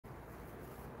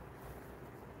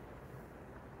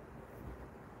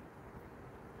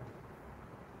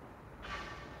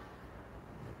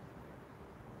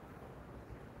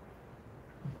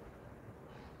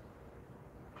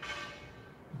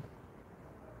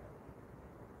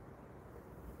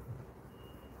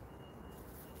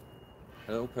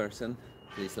Hello person,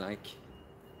 please like.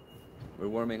 We're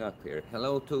warming up here.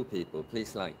 Hello two people,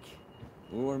 please like.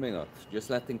 We're warming up,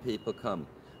 just letting people come.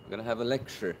 I'm gonna have a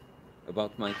lecture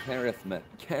about my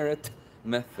carrot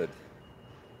method.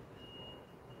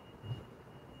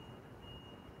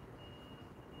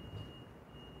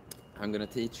 I'm gonna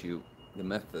teach you the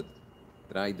method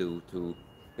that I do to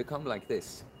become like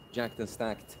this, jacked and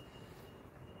stacked.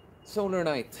 Solar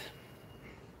Knight.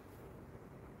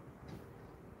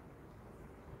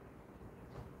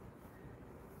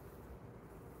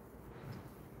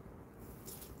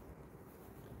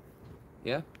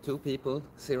 Yeah, two people,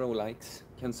 0 likes.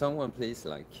 Can someone please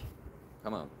like?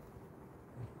 Come on.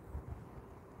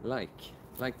 Like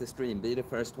the stream, be the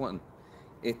first one.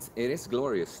 It is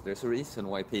glorious. There's a reason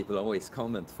why people always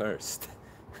comment first.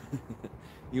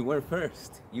 You were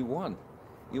first. You won.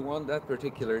 You won that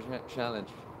particular challenge.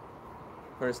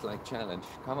 First like challenge.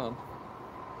 Come on.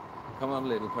 Come on,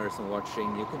 little person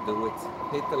watching. You can do it.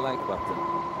 Hit the like button.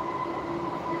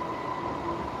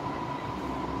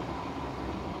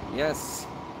 Yes.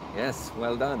 Yes.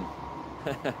 Well done.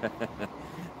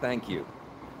 Thank you.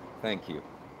 Thank you.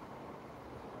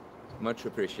 Much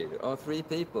appreciated. Oh, 3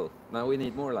 people. Now we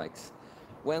need more likes.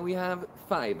 When we have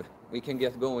 5, we can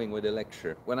get going with the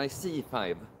lecture. When I see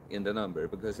 5 in the number,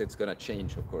 because it's gonna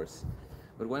change, of course.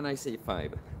 But when I see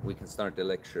 5, we can start the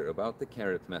lecture about the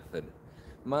carrot method.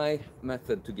 My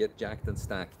method to get jacked and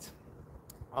stacked.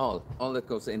 All that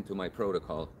goes into my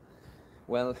protocol.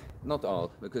 Well, not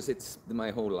all, because it's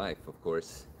my whole life, of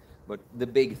course. But the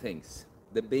big things.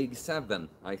 The big 7,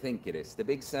 I think it is. The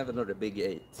big 7 or the big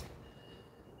 8.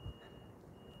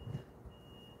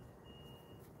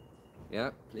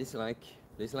 Yeah, please like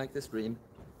the stream.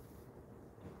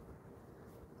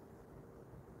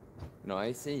 No,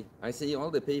 I see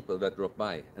all the people that dropped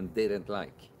by and didn't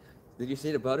like. Did you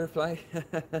see the butterfly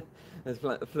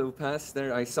that flew past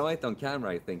there? I saw it on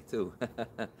camera, I think, too.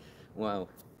 Wow,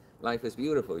 life is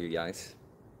beautiful, you guys.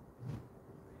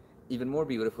 Even more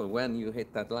beautiful when you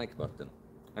hit that like button.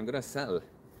 I'm gonna sell.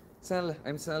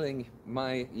 I'm selling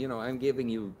my, I'm giving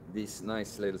you these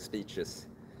nice little speeches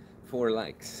for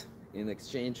likes. In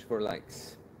exchange for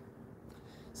likes.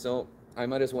 So I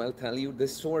might as well tell you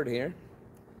this sword here.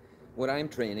 What I'm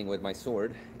training with my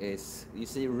sword is, you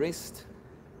see, wrist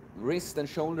and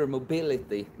shoulder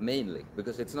mobility mainly,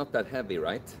 because it's not that heavy,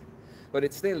 right? But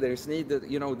it's still, there's needed,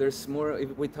 there's more,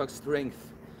 if we talk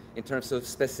strength in terms of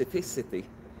specificity,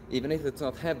 even if it's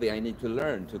not heavy, I need to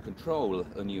learn to control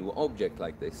a new object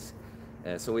like this.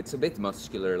 So it's a bit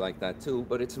muscular like that too,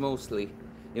 but it's mostly,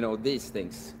 these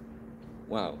things.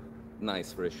 Wow.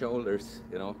 Nice for the shoulders,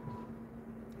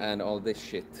 and all this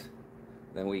shit.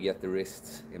 Then we get the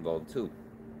wrists involved too.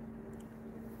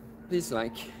 Please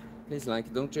like,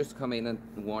 don't just come in and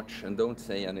watch and don't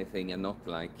say anything and not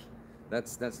like.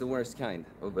 That's the worst kind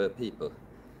of people.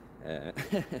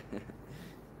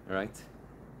 Right?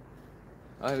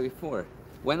 Are we 4?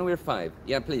 When we're 5,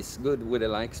 yeah, please, good with the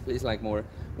likes, please like more.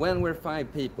 When we're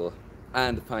 5 people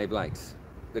and 5 likes,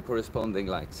 the corresponding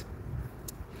likes.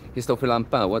 Christopher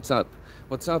Lampa, what's up?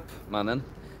 What's up, mannen?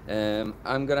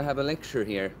 I'm gonna have a lecture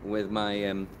here with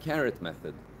my carrot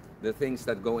method. The things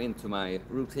that go into my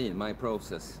routine, my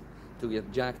process to get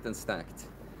jacked and stacked.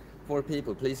 4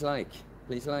 people, please like,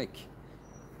 please like.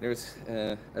 There's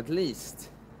at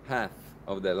least half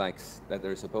of the likes that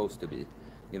they're supposed to be.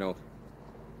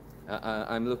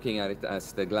 I'm looking at it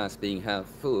as the glass being half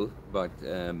full, but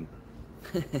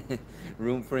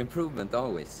room for improvement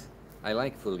always. I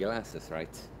like full glasses,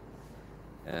 right?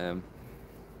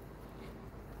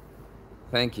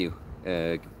 Thank you,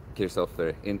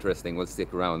 Christopher. Interesting. We'll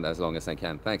stick around as long as I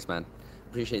can. Thanks, man.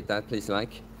 Appreciate that. Please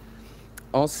like.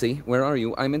 Aussie, where are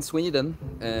you? I'm in Sweden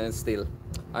still.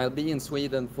 I'll be in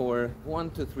Sweden for 1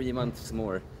 to 3 months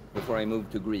more before I move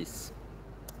to Greece.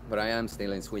 But I am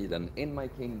still in Sweden, in my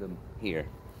kingdom here.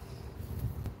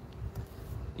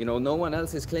 No one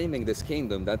else is claiming this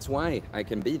kingdom. That's why I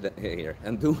can be here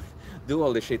and do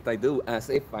all the shit I do as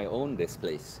if I own this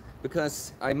place.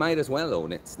 Because I might as well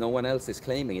own it. No one else is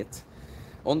claiming it.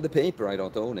 On the paper, I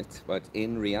don't own it, but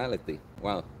in reality,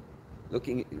 wow.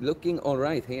 Looking all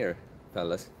right here,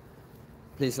 fellas.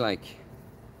 Please like.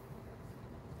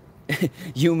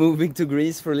 You moving to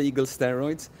Greece for legal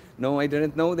steroids? No, I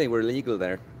didn't know they were legal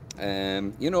there.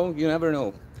 You never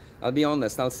know. I'll be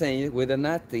honest, I'll say with a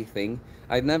natty thing,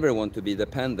 I'd never want to be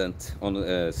dependent on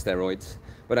steroids,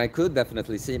 but I could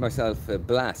definitely see myself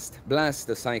blast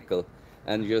the cycle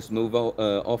and just move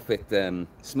off it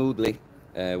smoothly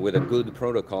with a good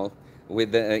protocol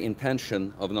with the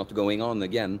intention of not going on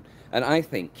again. And I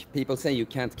think people say you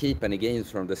can't keep any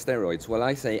gains from the steroids. Well,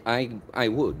 I say I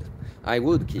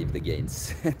would keep the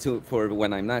gains for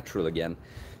when I'm natural again,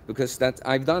 because that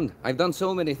I've done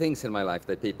so many things in my life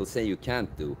that people say you can't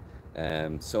do.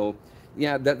 So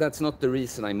yeah, that's not the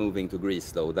reason I'm moving to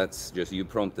Greece, though. That's just, you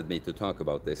prompted me to talk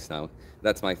about this now.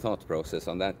 That's my thought process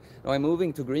on that. No, I'm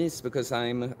moving to Greece because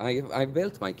I've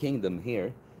built my kingdom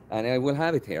here, and I will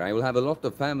have it here. I will have a lot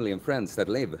of family and friends that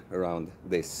live around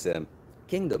this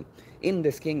kingdom, in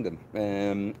this kingdom,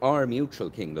 our mutual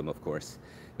kingdom, of course,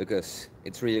 because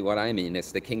it's really what I mean,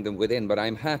 it's the kingdom within. But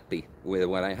I'm happy with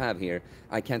what I have here.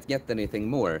 I can't get anything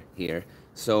more here,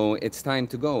 so it's time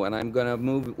to go, and I'm gonna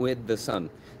move with the sun.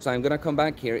 So I'm gonna come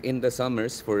back here in the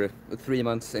summers for 3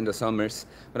 months in the summers,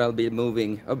 but I'll be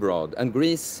moving abroad. And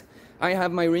Greece, I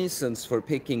have my reasons for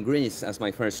picking Greece as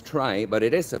my first try, but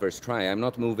it is a first try. I'm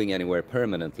not moving anywhere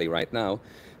permanently right now,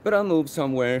 but I'll move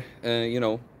somewhere, you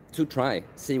know, to try,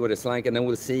 see what it's like, and then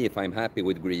we'll see if I'm happy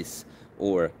with Greece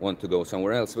or want to go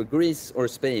somewhere else. But Greece or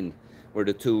Spain were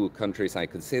the 2 countries I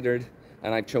considered,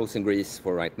 and I've chosen Greece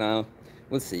for right now.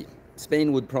 We'll see.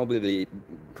 Spain would probably be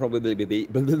probably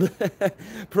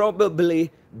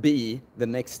be the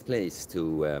next place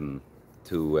to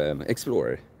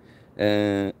explore.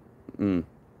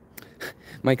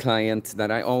 My client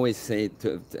that I always say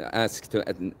to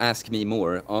ask me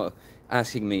more,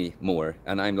 asking me more,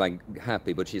 and I'm like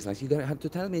happy, but she's like, you gotta have to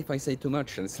tell me if I say too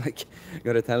much, and it's like,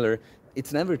 gotta tell her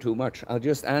it's never too much. I'll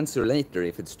just answer later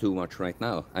if it's too much right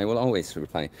now. I will always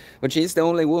reply. But she's the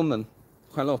only woman,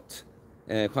 Charlotte.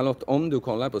 Charlotte, om du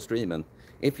kollar på streamen,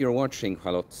 if you're watching,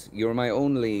 Charlotte, you're my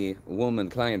only woman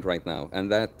client right now,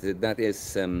 and that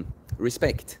is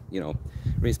respect, you know,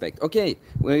 respect. Okay,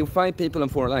 well, 5 people and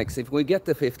 4 likes. If we get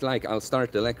the 5th like, I'll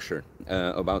start the lecture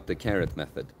about the carrot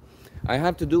method. I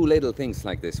have to do little things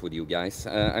like this with you guys.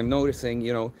 I'm noticing,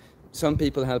 you know, some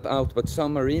people help out, but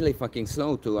some are really fucking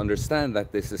slow to understand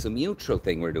that this is a mutual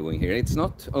thing we're doing here. It's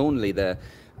not only the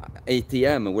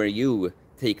ATM where you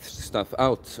take stuff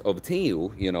out of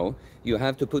Theo, you know, you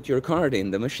have to put your card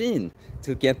in the machine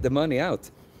to get the money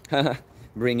out.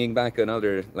 Bringing back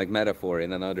another like metaphor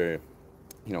in another,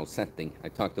 you know, setting. I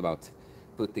talked about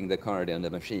putting the card in the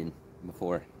machine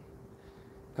before.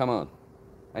 Come on,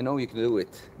 I know you can do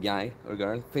it, guy or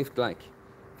girl. 5th like,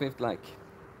 5th like.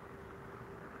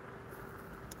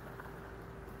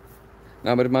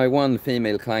 Now, but my one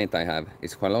female client I have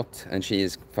is Charlotte, and she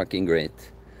is fucking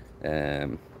great.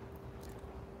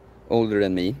 Older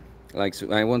than me. Like,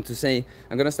 so I want to say,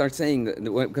 I'm gonna start saying,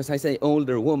 because I say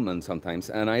older woman sometimes,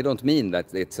 and I don't mean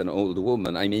that it's an old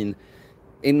woman. I mean,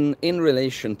 in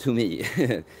relation to me,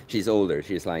 she's older.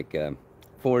 She's like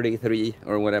 43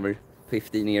 or whatever,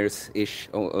 15 years-ish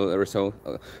or so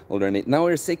older than me. Now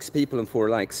we're 6 people and 4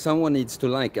 likes. Someone needs to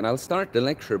like, and I'll start the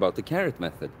lecture about the carrot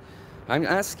method. I'm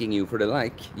asking you for the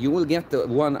like. You will get the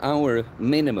 1 hour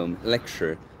minimum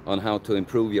lecture on how to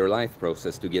improve your life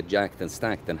process to get jacked and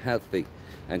stacked and healthy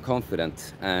and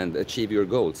confident and achieve your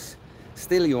goals.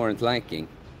 Still you aren't liking.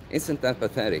 Isn't that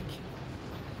pathetic?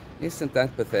 Isn't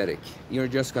that pathetic? You're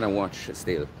just gonna watch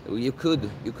still. You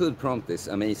could prompt this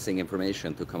amazing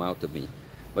information to come out of me,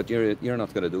 but you're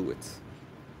not gonna do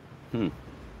it.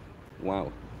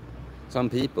 Wow. Some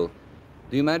people.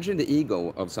 Do you imagine the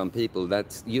ego of some people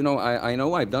that, you know, I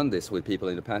know I've done this with people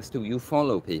in the past too. You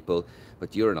follow people,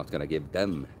 but you're not gonna give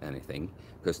them anything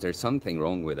because there's something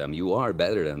wrong with them. You are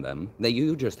better than them.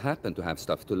 You just happen to have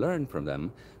stuff to learn from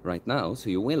them right now, so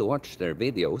you will watch their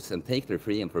videos and take their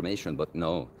free information, but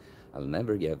no, I'll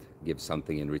never give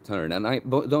something in return. And I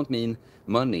don't mean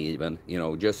money even, you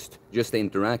know, just the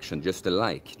interaction, just a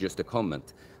like, just a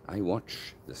comment. I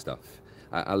watch the stuff.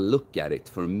 I'll look at it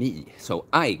for me, so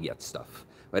I get stuff,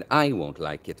 but I won't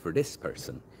like it for this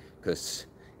person, because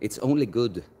it's only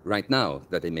good right now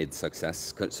that they made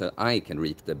success, so I can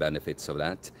reap the benefits of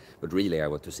that, but really I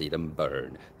want to see them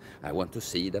burn. I want to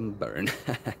see them burn.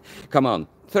 Come on,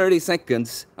 30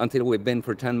 seconds until we've been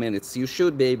for 10 minutes. You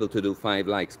should be able to do 5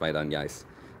 likes by then, guys.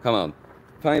 Come on,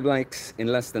 5 likes in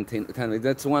less than 10 minutes.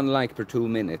 That's 1 like per 2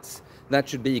 minutes. That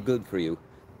should be good for you.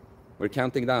 We're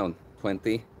counting down.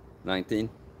 20. 19,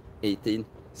 18,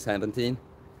 17,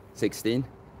 16,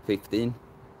 15,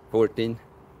 14,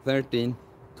 13,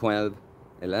 12,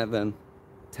 11,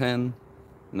 10,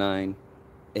 9,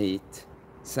 8,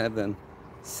 7,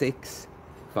 6,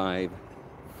 5,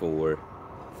 4,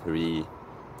 3,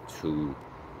 2,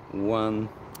 1.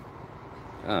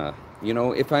 You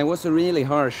know, if I was a really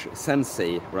harsh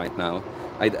sensei right now,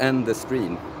 I'd end the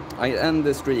stream. I'd end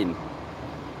the stream.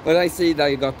 But I see that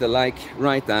you got the like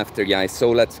right after, guys,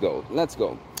 so let's go. Let's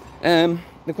go.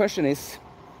 The question is,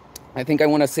 I think I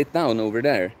want to sit down over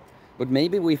there. But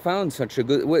maybe we found such a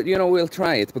good... Well, you know, we'll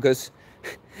try it, because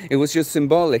it was just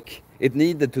symbolic. It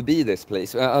needed to be this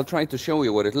place. I'll try to show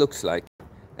you what it looks like.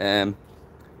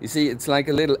 You see, it's like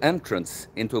a little entrance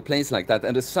into a place like that,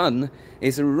 and the sun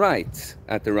is right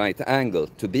at the right angle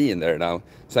to be in there now.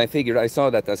 So I figured, I saw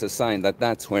that as a sign that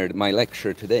that's where my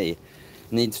lecture today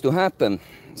needs to happen.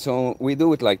 So we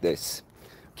do it like this.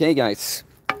 Okay, guys,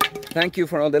 thank you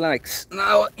for all the likes.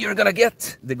 Now you're gonna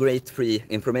get the great free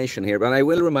information here, but I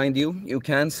will remind you, you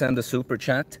can send a super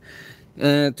chat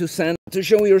to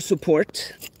show your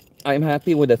support. I'm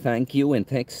happy with a thank you in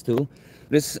text too.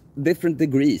 There's different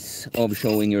degrees of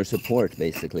showing your support,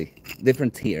 basically.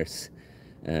 Different tiers.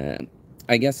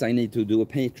 I guess I need to do a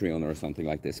Patreon or something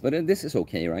like this. But this is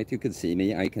okay, right? You can see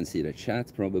me. I can see the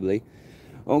chat, probably.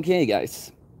 Okay,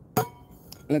 guys.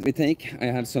 Let me take... I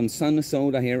have some sun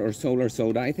soda here, or solar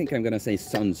soda. I think I'm going to say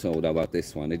sun soda about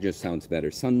this one. It just sounds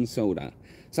better. Sun soda.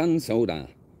 Sun soda.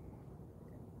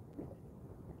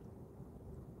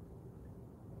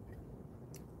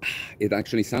 It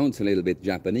actually sounds a little bit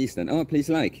Japanese then. Oh, please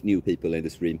like, new people in the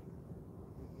stream.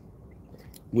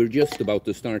 We're just about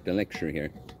to start the lecture here.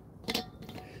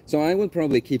 So I will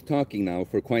probably keep talking now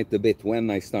for quite a bit when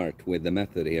I start with the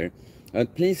method here.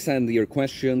 Please send your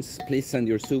questions, please send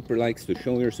your super likes to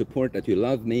show your support, that you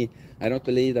love me. I don't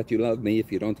believe that you love me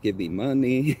if you don't give me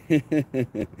money.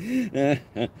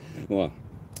 Well,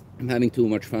 I'm having too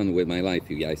much fun with my life,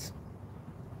 you guys.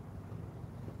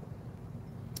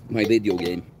 My video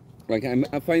game. Like, I'm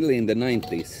finally in the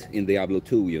 90s in Diablo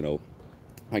 2, you know.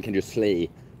 I can just slay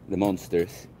the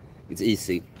monsters. It's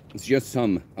easy. It's just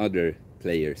some other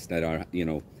players that are, you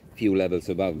know, few levels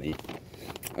above me.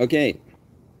 Okay,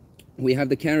 we have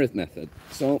the carrot method.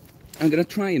 So I'm gonna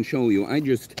try and show you. I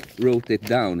just wrote it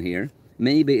down here.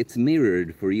 Maybe it's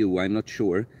mirrored for you, I'm not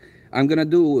sure. I'm gonna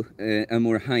do a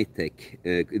more high-tech,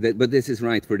 but this is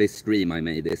right for this stream. I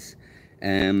made this.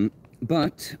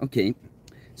 But, okay.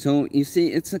 So you see,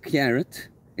 it's a carrot.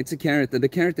 It's a carrot. The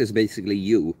carrot is basically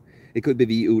you. It could be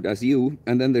viewed as you,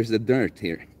 and then there's the dirt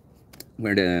here,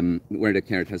 where the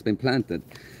carrot has been planted.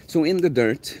 So in the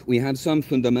dirt, we have some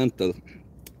fundamental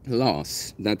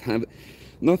laws that have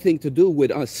nothing to do with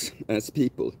us as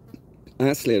people,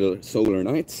 as little solar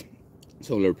knights,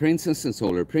 solar princes and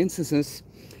solar princesses.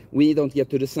 We don't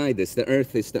get to decide this. The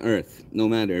earth is the earth, no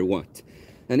matter what.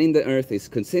 And in the earth is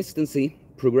consistency,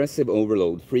 progressive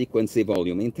overload, frequency,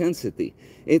 volume, intensity.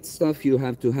 It's stuff you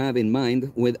have to have in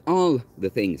mind with all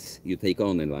the things you take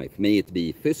on in life. May it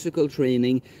be physical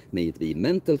training, may it be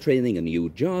mental training, a new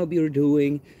job you're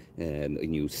doing, a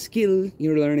new skill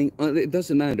you're learning. It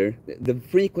doesn't matter. The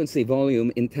frequency,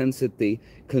 volume, intensity,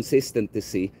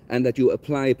 consistency, and that you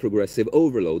apply progressive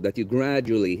overload, that you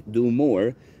gradually do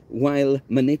more while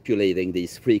manipulating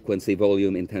these frequency,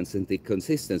 volume, intensity,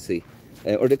 consistency.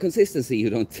 Or the consistency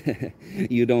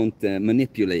you don't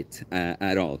manipulate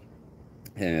at all,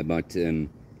 but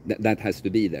that has to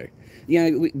be there. Yeah,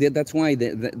 that's why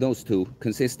those two,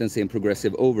 consistency and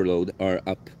progressive overload, are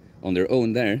up on their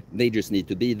own there. They just need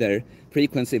to be there.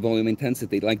 Frequency, volume,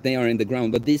 intensity, like they are in the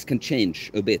ground, but these can change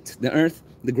a bit. The earth,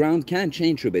 the ground can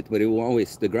change a bit, but it will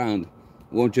always, the ground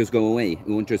won't just go away. It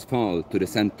won't just fall to the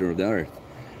center of the earth,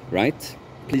 right?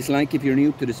 Please like if you're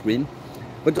new to the stream.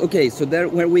 But okay, so there,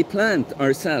 where we plant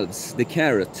ourselves, the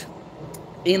carrot,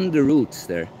 in the roots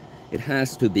there, it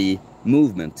has to be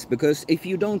movement. Because if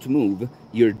you don't move,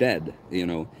 you're dead, you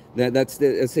know. That's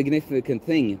a significant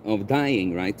thing of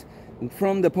dying, right?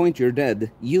 From the point you're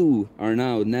dead, you are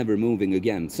now never moving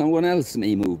again. Someone else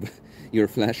may move your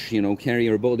flesh, you know, carry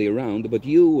your body around, but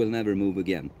you will never move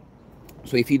again.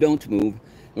 So if you don't move,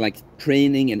 like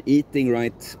training and eating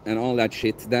right and all that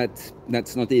shit, that's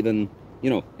not even... You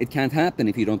know, it can't happen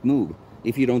if you don't move,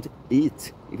 if you don't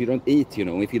eat, you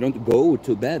know, if you don't go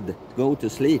to bed, go to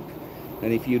sleep,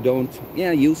 and if you don't,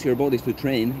 use your bodies to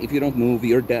train, if you don't move,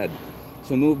 you're dead.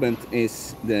 So movement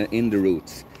is in the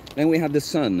roots. Then we have the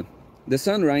sun. The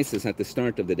sun rises at the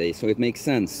start of the day, so it makes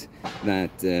sense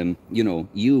that, you know,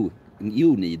 you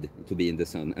need to be in the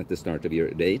sun at the start of your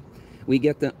day. We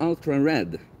get the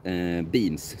ultra-red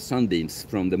beams, sunbeams,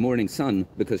 from the morning sun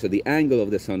because of the angle of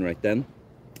the sun right then.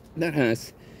 That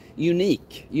has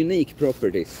unique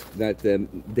properties that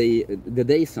the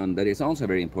day sun, that is also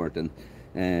very important,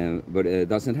 but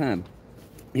doesn't have.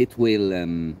 It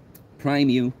will prime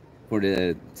you for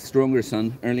the stronger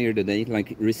sun earlier today,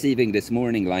 like receiving this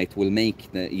morning light will make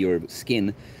your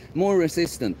skin more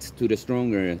resistant to the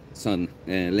stronger sun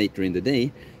later in the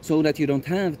day, so that you don't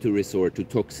have to resort to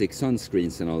toxic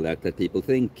sunscreens and all that people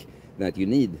think that you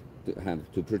need to have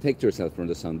to protect yourself from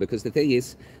the sun. Because the thing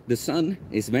is, the sun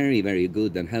is very, very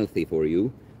good and healthy for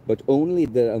you but only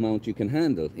the amount you can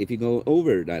handle. If you go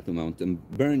over that amount and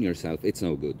burn yourself, it's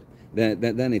no good.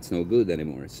 Then it's no good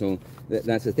anymore. So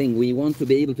that's the thing. We want to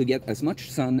be able to get as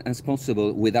much sun as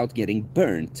possible without getting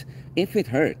burnt. If it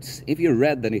hurts, if you're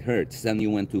red and it hurts, then you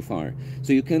went too far.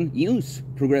 So you can use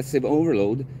progressive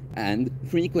overload and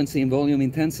frequency and volume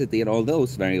intensity and all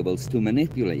those variables to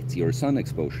manipulate your sun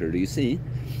exposure. Do you see?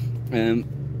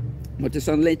 But the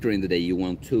sun later in the day you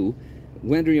want to.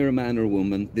 Whether you're a man or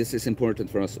woman, this is important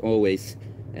for us always.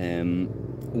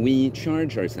 We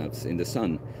charge ourselves in the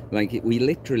sun. Like we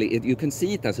literally, you can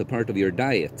see it as a part of your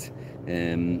diet.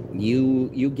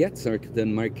 You get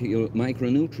certain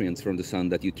micronutrients from the sun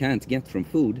that you can't get from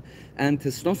food, and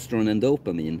testosterone and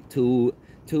dopamine,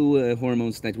 two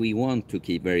hormones that we want to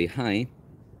keep very high.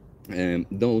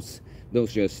 Those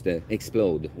just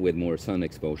explode with more sun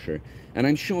exposure. And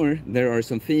I'm sure there are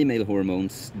some female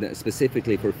hormones that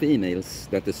specifically for females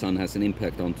that the sun has an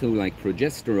impact on too, like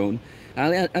progesterone.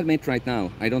 I'll admit right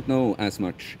now, I don't know as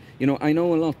much. You know, I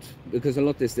know a lot, because a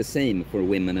lot is the same for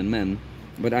women and men,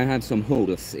 but I have some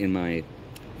holes in my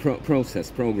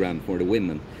program for the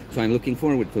women. So I'm looking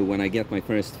forward to when I get my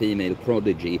first female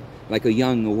prodigy, like a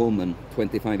young woman,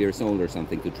 25 years old or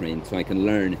something, to train, so I can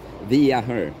learn via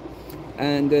her.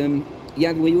 And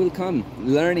yeah, we will come.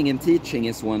 Learning and teaching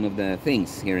is one of the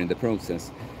things here in the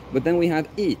process. But then we have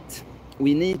eat.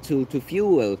 We need to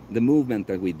fuel the movement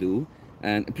that we do.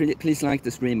 And please like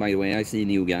the stream, by the way. I see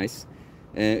new guys.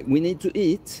 We need to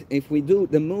eat if we do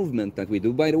the movement that we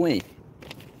do. By the way,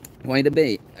 by the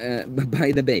bay,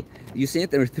 you see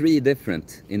it, there are three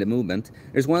different in the movement.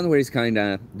 There's one where he's kind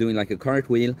of doing like a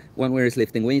cartwheel, one where he's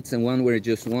lifting weights, and one where he's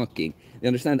just walking. You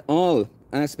understand, all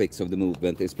aspects of the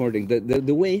movement is supporting.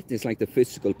 The weight is like the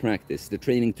physical practice, the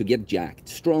training to get jacked,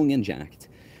 strong and jacked.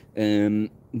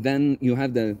 Then you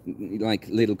have the like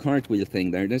little cartwheel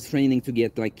thing there. There's training to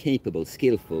get like capable,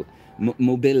 skillful,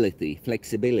 mobility,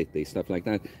 flexibility, stuff like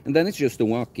that. And then it's just the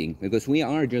walking, because we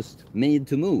are just made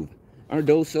to move. Our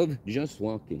dose of just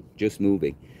walking, just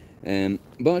moving.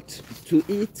 But to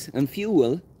eat and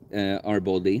fuel our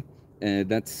body,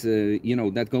 that's you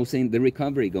know, that goes in, the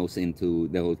recovery goes into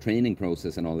the whole training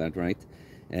process and all that, right?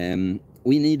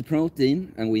 We need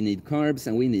protein, and we need carbs,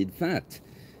 and we need fat.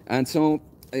 And so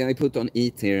I put on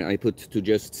eat here, I put to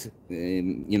just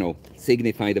you know,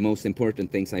 signify the most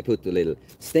important things. I put a little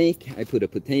steak, I put a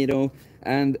potato,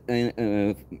 and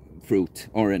fruit,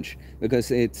 orange,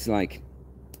 because it's like,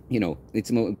 you know,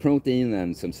 it's more protein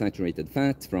and some saturated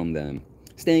fat from the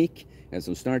steak, and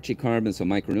some starchy carbon, some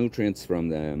micronutrients from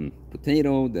the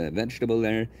potato, the vegetable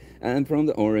there, and from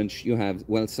the orange you have,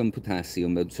 well, some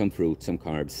potassium, some fruit, some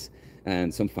carbs,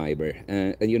 and some fiber,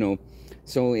 and you know,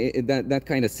 so that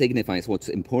kind of signifies what's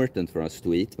important for us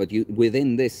to eat. But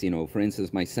within this, you know, for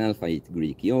instance, myself, I eat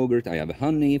Greek yogurt, I have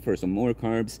honey for some more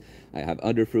carbs, I have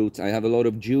other fruits, I have a lot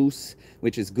of juice,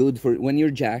 which is good for when you're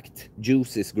jacked.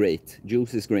 Juice is great,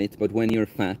 but when you're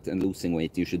fat and losing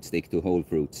weight, you should stick to whole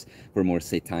fruits for more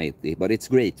satiety. But it's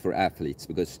great for athletes,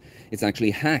 because it's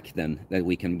actually hack then that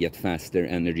we can get faster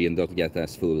energy and don't get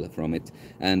as full from it.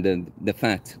 And the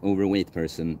fat, overweight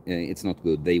person, it's not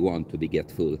good. They want to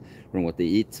get full from what they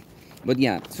eat. But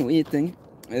yeah, so eating,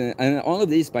 and all of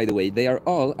these, by the way, they are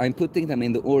all, I'm putting them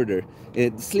in the order.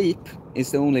 Sleep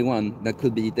is the only one that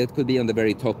could be on the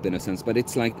very top in a sense, but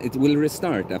it's like it will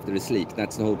restart after the sleep.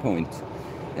 That's the whole point.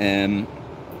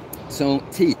 So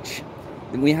teach.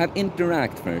 We have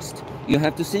interact first. You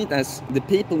have to see it as the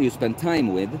people you spend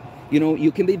time with. You know,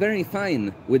 you can be very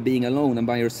fine with being alone and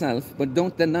by yourself, but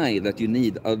don't deny that you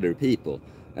need other people.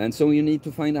 And so you need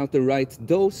to find out the right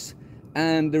dose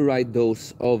and the right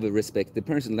dose of a respected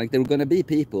person. Like, there are going to be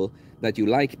people that you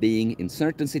like being in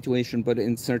certain situations, but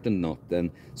in certain not.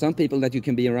 And some people that you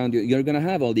can be around, you're going to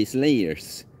have all these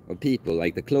layers of people,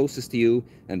 like the closest to you,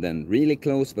 and then really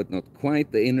close but not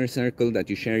quite the inner circle that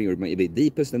you share your maybe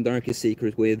deepest and darkest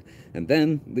secret with, and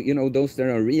then, you know, those that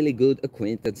are really good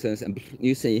acquaintances, and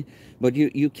you see. But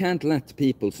you can't let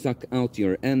people suck out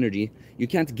your energy. You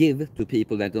can't give to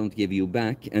people that don't give you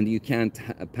back, and you can't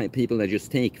people that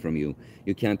just take from you.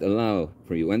 You can't allow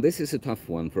for you. And this is a tough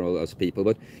one for all us people,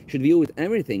 but you should view it,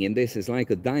 everything in this is like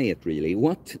a diet, really.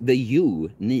 What the you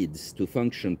needs to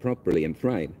function properly and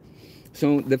thrive.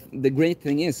 So the great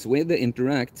thing is, with the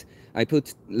interact, I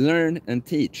put learn and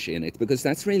teach in it, because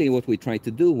that's really what we try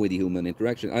to do with human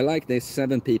interaction. I like this,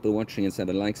 7 people watching and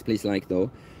 7 likes. Please like,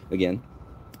 though, again.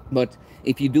 But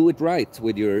if you do it right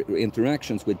with your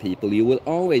interactions with people, you will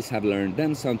always have learned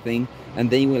them something, and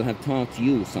they will have taught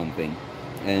you something.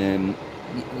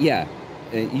 Yeah,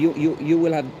 you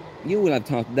will have you will have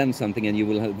taught them something, and you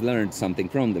will have learned something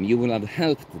from them. You will have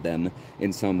helped them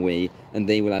in some way, and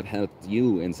they will have helped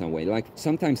you in some way. Like,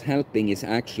 sometimes helping is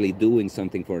actually doing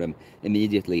something for them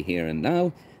immediately here and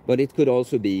now, but it could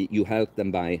also be you help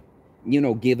them by, you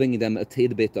know, giving them a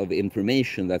tidbit of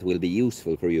information that will be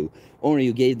useful for you, or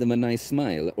you gave them a nice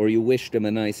smile, or you wished them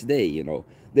a nice day. You know,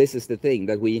 this is the thing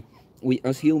that we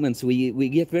as humans, we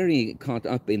get very caught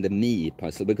up in the me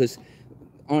puzzle, because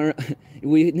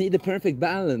we need a perfect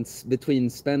balance between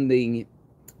spending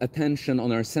attention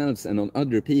on ourselves and on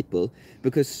other people,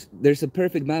 because there's a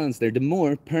perfect balance there. The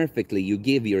more perfectly you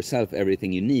give yourself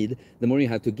everything you need, the more you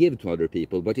have to give to other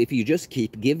people. But if you just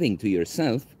keep giving to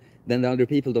yourself, then the other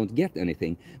people don't get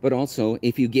anything. But also,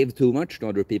 if you give too much to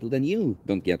other people, then you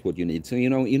don't get what you need. So, you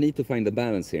know, you need to find the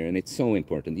balance here, and it's so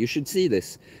important. You should see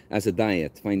this as a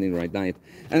diet, finding the right diet.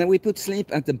 And then we put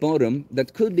sleep at the bottom.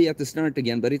 That could be at the start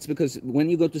again, but it's because when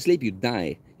you go to sleep, you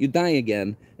die. You die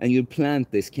again, and you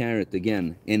plant this carrot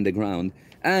again in the ground,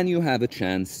 and you have a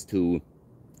chance to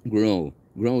grow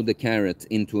the carrot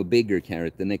into a bigger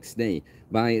carrot the next day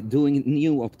by doing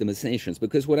new optimizations.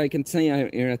 Because what I can say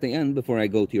here at the end, before I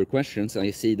go to your questions,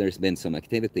 I see there's been some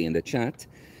activity in the chat,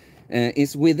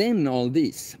 is within all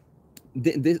these,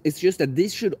 it's just that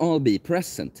this should all be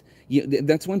present.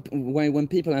 That's why when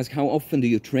people ask, how often do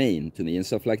you train, to me and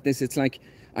stuff like this, it's like,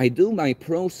 I do my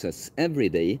process every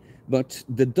day, but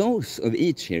the dose of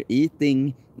each here,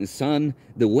 eating, the sun,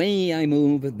 the way I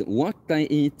move, what I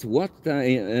eat,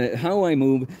 how I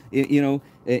move, you know,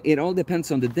 it all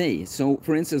depends on the day. So,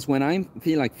 for instance, when I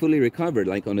feel like fully recovered,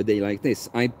 like on a day like this,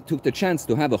 I took the chance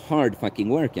to have a hard fucking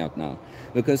workout now,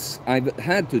 because I've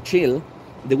had to chill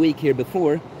the week here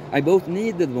before. I both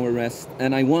needed more rest,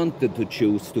 and I wanted to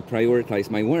choose to prioritize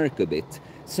my work a bit.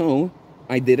 So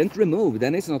I didn't remove.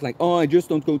 Then it's not like, oh, I just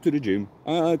don't go to the gym.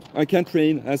 I can't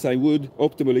train as I would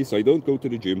optimally, so I don't go to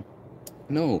the gym.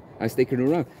 No, I stick it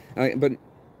around. But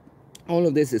all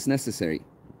of this is necessary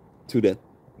to the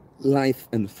life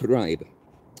and thrive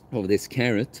of this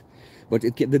carrot. But the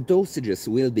dosages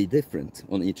will be different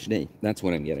on each day. That's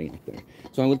what I'm getting at there.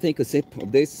 So I will take a sip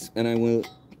of this, and I will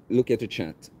look at the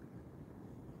chat.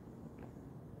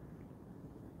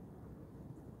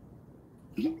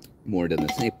 More than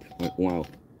a sip. Wow,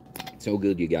 so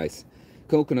good, you guys.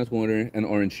 Coconut water and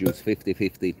orange juice,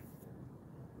 50-50.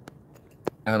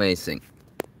 Amazing.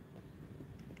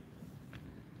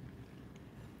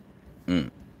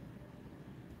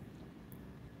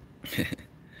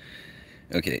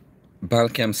 Okay,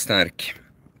 Balkam Stark.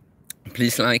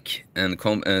 Please like and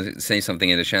say something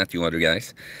in the chat, you other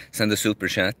guys. Send a super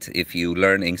chat if you're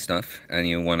learning stuff and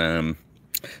you wanna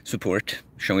support,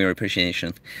 show your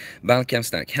appreciation. Balkam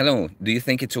Stark, hello. Do you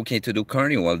think it's okay to do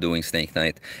cardio while doing snake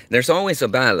diet? There's always a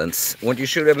balance. What you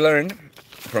should have learned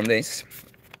from this,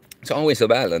 it's always a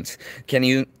balance. Can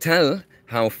you tell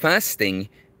how fasting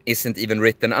isn't even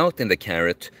written out in the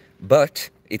carrot, but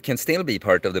it can still be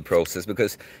part of the process,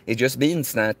 because it just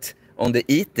means that on the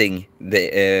eating,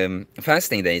 the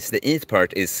fasting days, the eat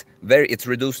part is it's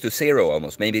reduced to zero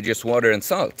almost, maybe just water and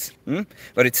salt,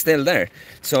 but it's still there.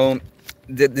 So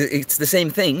it's the same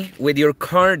thing with your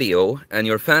cardio and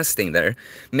your fasting there.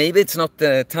 Maybe it's not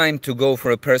the time to go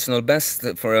for a personal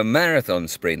best for a marathon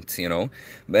sprint, you know,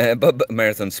 but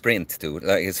marathon sprint too,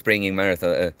 like a sprinting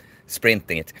marathon,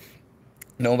 sprinting it.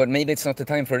 No, but maybe it's not the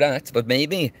time for that. But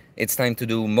maybe it's time to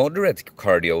do moderate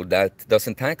cardio that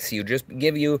doesn't tax you, just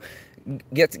gives you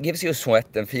a sweat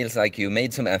and feels like you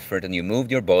made some effort and you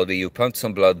moved your body, you pumped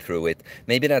some blood through it.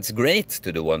 Maybe that's great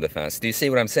to do on the fast. Do you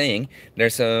see what I'm saying?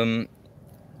 There's oh,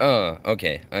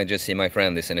 okay. I just see my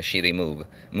friend is in a shitty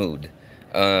mood.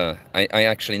 I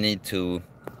actually need to.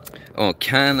 Oh,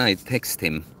 can I text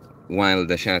him while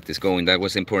the chat is going? That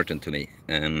was important to me.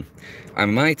 I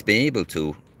might be able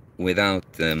to. Without,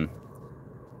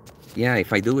 yeah,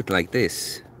 if I do it like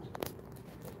this.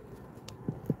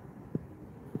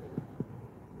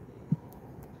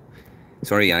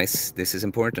 Sorry, guys, this is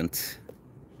important.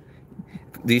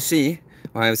 Do you see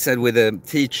what I've said with the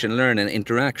teach and learn and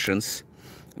interactions?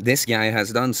 This guy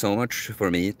has done so much for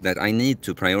me that I need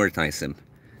to prioritize him.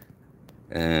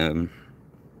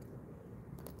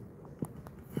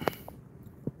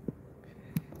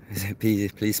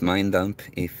 Please mind dump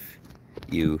if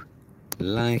you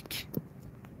like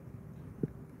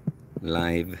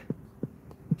live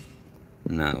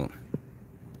now.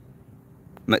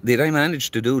 Did I manage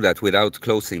to do that without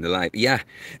closing the live? Yeah,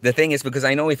 the thing is, because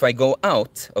I know if I go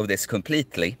out of this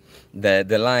completely, the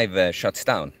live shuts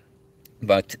down.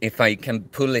 But if I can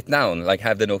pull it down, like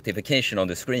have the notification on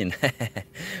the screen,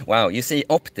 wow, you see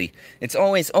Opti, it's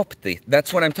always Opti.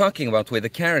 That's what I'm talking about with the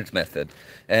carrot method.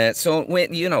 So,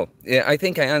 you know, I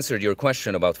think I answered your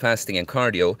question about fasting and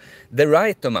cardio. The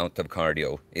right amount of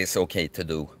cardio is okay to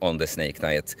do on the snake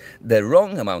diet. The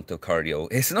wrong amount of cardio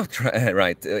is not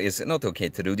right, is not okay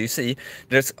to do. Do you see?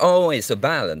 There's always a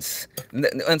balance.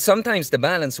 And sometimes the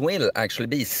balance will actually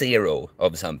be 0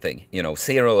 of something, you know,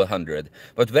 0, 100.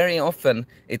 But very often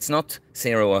it's not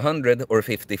 0, 100 or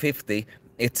 50-50.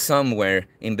 It's somewhere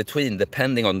in between,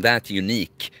 depending on that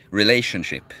unique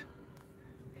relationship.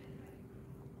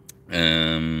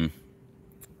 And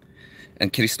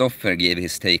Christopher gave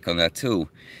his take on that too.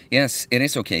 Yes, it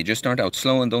is okay. Just start out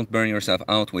slow and don't burn yourself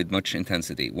out with much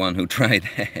intensity. One who tried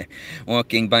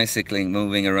walking, bicycling,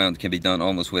 moving around can be done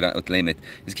almost without limit.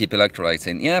 Just keep electrolytes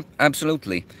in. Yeah,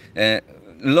 absolutely.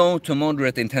 Low to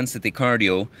moderate intensity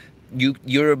cardio.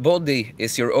 Your body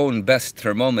is your own best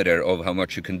thermometer of how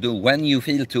much you can do. When you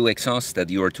feel too exhausted,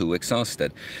 you're too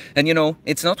exhausted. And you know,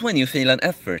 it's not when you feel an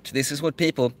effort. This is what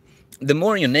people... The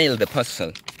more you nail the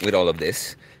puzzle with all of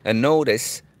this and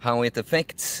notice how it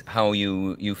affects how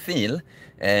you feel,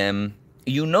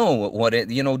 you know what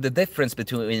it, you know, the difference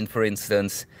between, for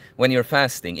instance, when you're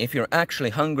fasting, if you're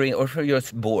actually hungry or if you're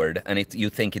just bored and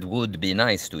you think it would be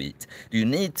nice to eat. Do you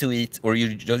need to eat, or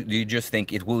you just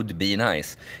think it would be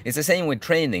nice? It's the same with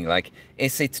training. Like,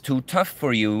 is it too tough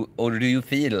for you, or do you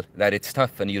feel that it's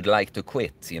tough and you'd like to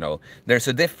quit? You know, there's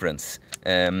a difference.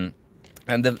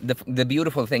 And the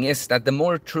beautiful thing is that the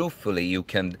more truthfully you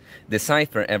can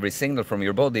decipher every signal from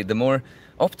your body, the more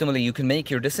optimally you can make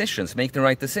your decisions, make the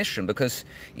right decision. Because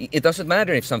it doesn't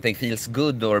matter if something feels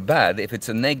good or bad, if it's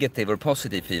a negative or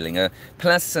positive feeling, a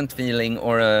pleasant feeling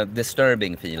or a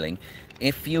disturbing feeling.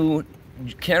 If you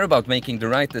care about making the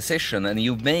right decision and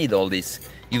you've made all these,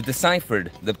 you've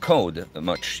deciphered the code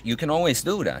much, you can always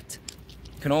do that.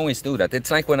 You can always do that.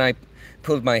 It's like when I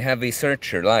pulled my heavy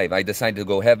searcher live, I decided to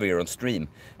go heavier on stream.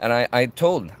 And I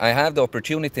have the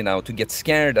opportunity now to get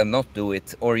scared and not do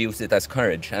it, or use it as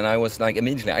courage. And I was like,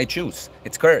 immediately, I choose.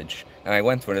 It's courage. And I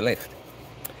went for the lift.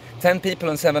 10 people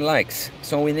and 7 likes.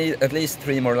 So we need at least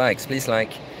 3 more likes. Please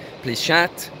like, please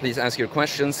chat, please ask your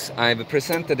questions. I've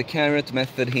presented the carrot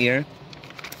method here.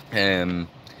 A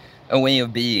way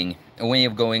of being, a way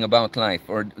of going about life,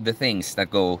 or the things that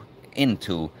go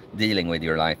into dealing with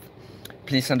your life.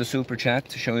 Please send a super chat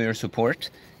to show your support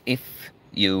if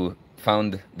you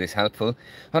found this helpful.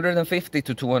 150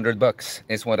 to 200 bucks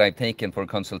is what I've taken for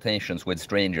consultations with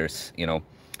strangers, you know.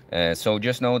 So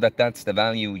just know that that's the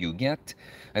value you get.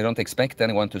 I don't expect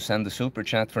anyone to send a super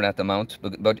chat for that amount,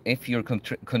 but if you're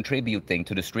contributing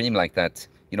to the stream like that,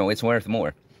 you know, it's worth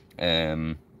more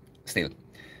still.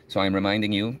 So I'm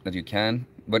reminding you that you can,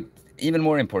 but even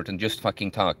more important, just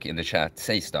fucking talk in the chat,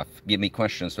 say stuff, give me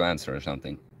questions to answer or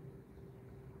something.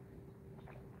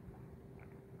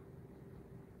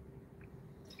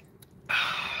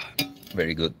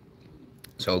 Very good.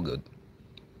 So good.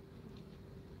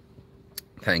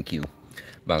 Thank you,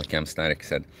 Balkam Stark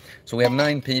said. So we have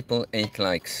 9 people, 8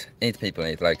 likes. 8 people,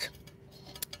 8 likes.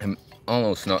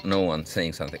 Almost no one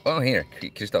saying something. Oh, here,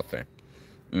 Christopher.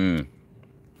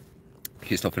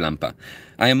 Christopher Lampa.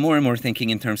 I am more and more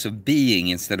thinking in terms of being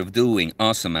instead of doing.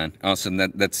 Awesome, man. Awesome.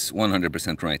 That's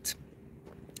 100% right.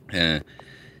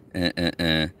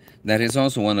 That is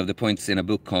also one of the points in a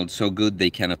book called So Good They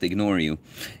Cannot Ignore You.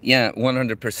 Yeah,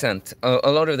 100%.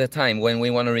 A lot of the time when we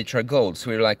want to reach our goals,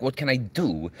 we're like, what can I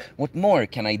do? What more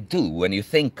can I do? When you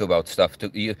think about stuff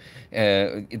that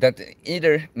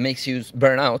either makes you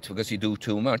burn out because you do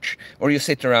too much, or you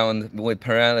sit around with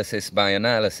paralysis by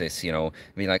analysis, you know,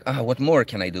 be like, what more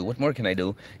can I do? What more can I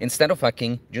do? Instead of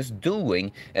fucking just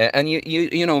doing. And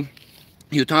you know,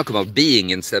 you talk about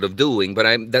being instead of doing, but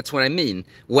that's what I mean.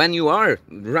 When you are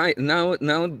right now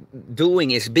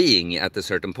doing is being at a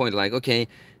certain point. Like, okay,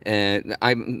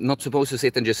 I'm not supposed to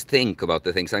sit and just think about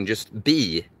the things. I'm just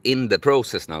be in the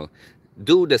process now.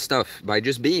 Do the stuff by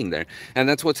just being there. And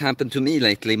that's what's happened to me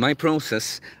lately. My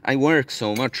process, I work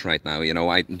so much right now. You know,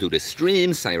 I do the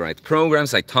streams, I write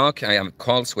programs, I talk, I have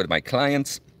calls with my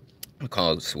clients,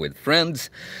 calls with friends,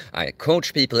 I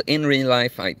coach people in real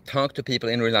life, I talk to people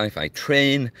in real life, I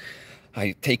train,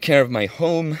 I take care of my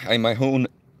home. I'm my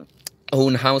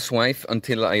own housewife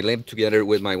until I live together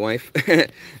with my wife.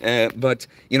 But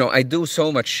you know, I do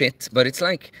so much shit, but it's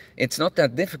like, it's not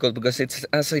that difficult because it's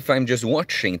as if I'm just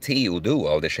watching Theo do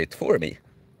all the shit for me.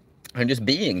 I'm just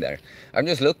being there. I'm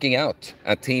just looking out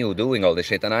at Theo doing all the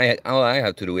shit, and all I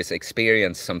have to do is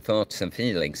experience some thoughts and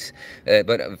feelings.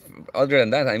 But other than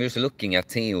that, I'm just looking at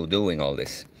Theo doing all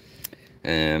this.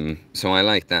 So I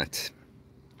like that.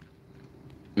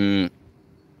 Mm,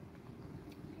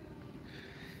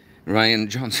 Ryan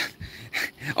Johnson.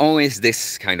 Always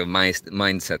this kind of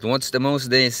mindset. What's the most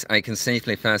days I can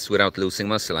safely fast without losing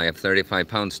muscle? I have 35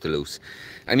 pounds to lose.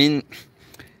 I mean,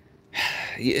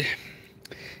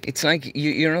 it's like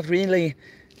you're not really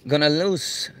gonna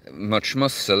lose much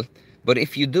muscle, but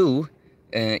if you do,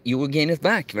 you will gain it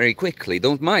back very quickly.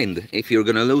 Don't mind if you're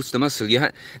gonna lose the muscle.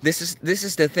 This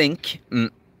is the thing.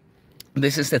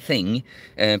 This is the thing.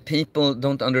 People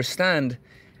don't understand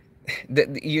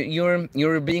that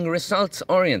you're being results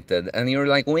oriented, and you're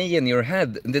like way in your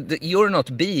head. You're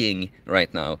not being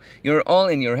right now. You're all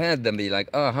in your head and be like,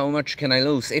 oh, how much can I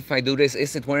lose if I do this?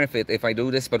 Is it worth it if I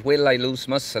do this? But will I lose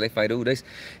muscle if I do this?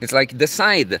 It's like,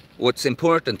 decide what's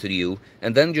important to you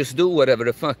and then just do whatever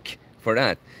the fuck for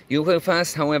that. You will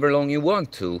fast however long you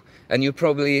want to, and you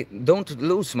probably don't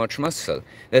lose much muscle.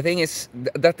 The thing is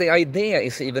that the idea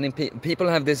is, even in people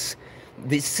have these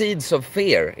seeds of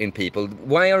fear in people.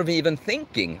 Why are we even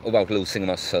thinking about losing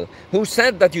muscle? Who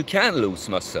said that you can lose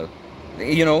muscle?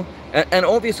 You know, and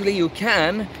obviously you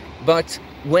can, but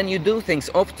when you do things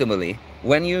optimally,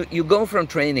 when you go from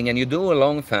training and you do a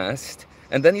long fast,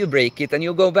 and then you break it and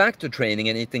you go back to training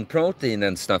and eating protein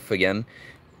and stuff again,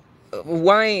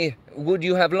 why would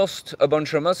you have lost a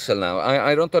bunch of muscle now?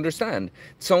 I don't understand.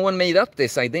 Someone made up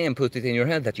this idea and put it in your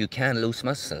head that you can lose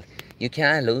muscle. You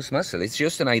can lose muscle. It's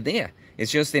just an idea.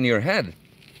 It's just in your head.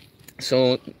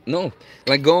 So no,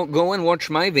 like go and watch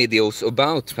my videos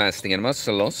about fasting and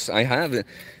muscle loss.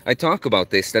 I talk about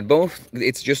this, that both,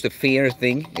 it's just a fear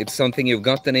thing. It's something you've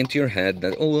gotten into your head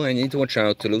that, oh, I need to watch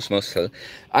out to lose muscle.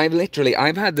 I've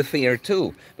had the fear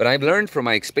too, but I've learned from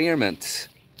my experiments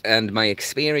and my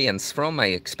experience from my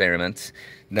experiments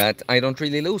that I don't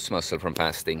really lose muscle from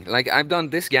fasting. Like I've done,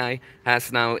 this guy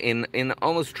has now in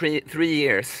almost 3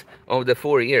 years of the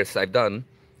 4 years I've done,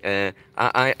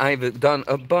 I've done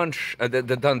a bunch,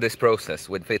 done this process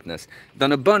with fitness,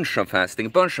 done a bunch of fasting.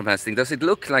 Does it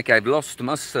look like I've lost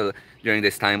muscle during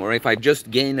this time, or if I've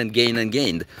just gained and gained and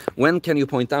gained? When can you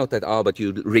point out that, oh, but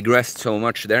you regressed so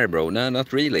much there, bro? No,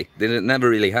 not really. It never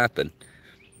really happened.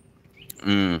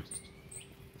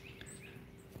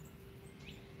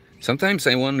 Sometimes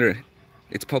I wonder,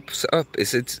 it pops up.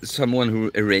 Is it someone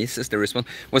who erases the response?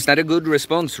 Was that a good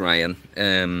response, Ryan?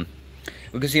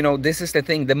 Because, you know, this is the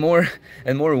thing. The more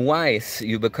and more wise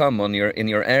you become in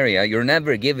your area, you're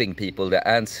never giving people the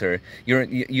answer.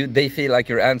 They feel like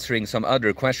you're answering some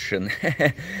other question,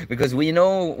 because we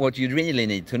know what you really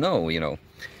need to know. You know,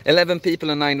 11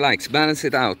 people and 9 likes. Balance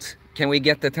it out. Can we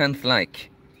get the 10th like?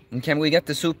 And can we get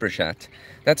the super chat?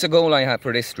 That's a goal I have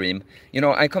for this stream. You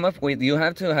know, I come up with, you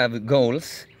have to have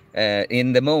goals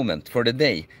in the moment for the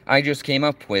day. I just came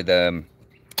up with a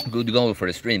good goal for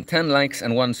the stream: 10 likes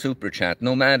and 1 super chat,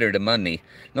 no matter the money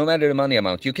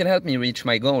amount. You can help me reach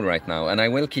my goal right now, and I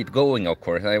will keep going, of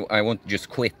course. I won't just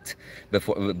quit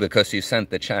because you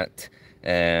sent the chat.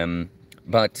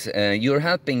 But you're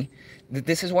helping.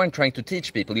 This is what I'm trying to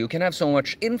teach people. You can have so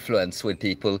much influence with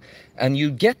people, and you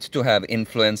get to have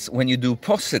influence when you do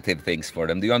positive things for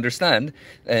them. Do you understand?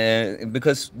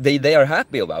 Because they are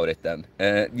happy about it then.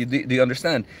 Do you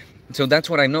understand? So that's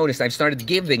what I've noticed. I've started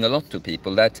giving a lot to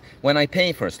people, that when I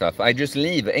pay for stuff, I just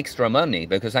leave extra money,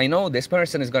 because I know this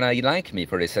person is gonna like me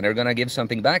for this, and they're gonna give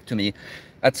something back to me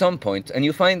at some point. And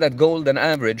you find that golden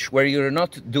average where you're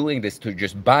not doing this to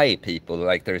just buy people,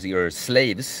 like there's your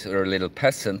slaves or little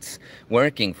peasants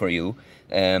working for you,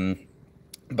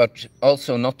 but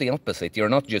also not the opposite. You're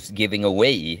not just giving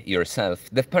away yourself.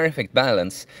 The perfect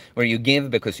balance where you give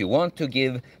because you want to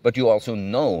give, but you also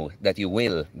know that you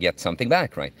will get something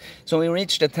back, right? So we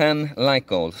reached the 10 like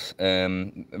goals,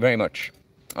 very much.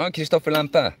 Oh, Christopher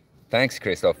Lampa. Thanks,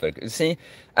 Christopher. See,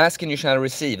 ask and you shall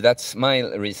receive. That's my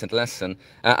recent lesson.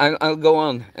 I'll go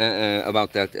on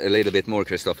about that a little bit more,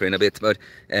 Christopher, in a bit. But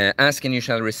ask and you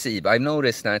shall receive. I've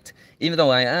noticed that even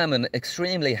though I am an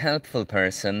extremely helpful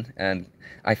person, and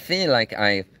I feel like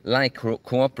I like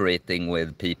cooperating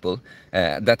with people,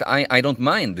 that I don't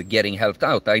mind getting helped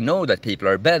out. I know that people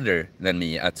are better than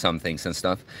me at some things and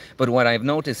stuff. But what I've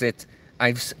noticed is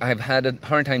I've had a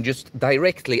hard time just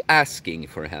directly asking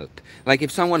for help. Like if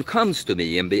someone comes to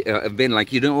me and been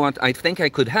like, you know what, I think I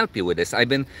could help you with this.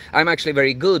 I'm actually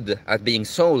very good at being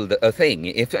sold a thing.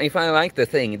 If I like the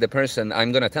thing, the person,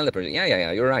 I'm gonna tell the person,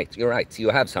 yeah, you're right. You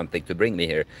have something to bring me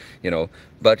here, you know.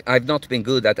 But I've not been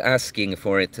good at asking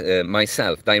for it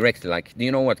myself directly. Like, do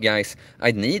you know what, guys?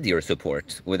 I need your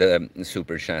support with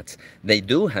super chats. They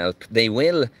do help. They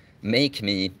will make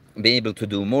me be able to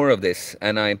do more of this,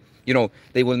 and you know,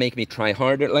 they will make me try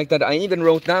harder like that. I even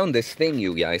wrote down this thing,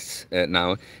 you guys,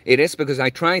 now. It is because I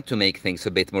tried to make things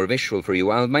a bit more visual for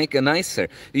you. I'll make it nicer.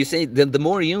 You see, the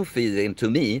more you feed into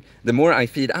me, the more I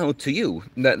feed out to you.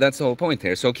 That's the whole point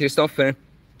here. So, Christopher,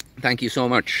 thank you so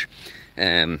much.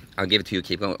 I'll give it to you,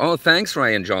 keep going. Oh, thanks,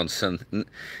 Ryan Johnson.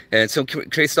 So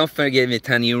Christopher gave me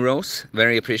 10 euros.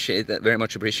 Very appreciated, very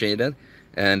much appreciated.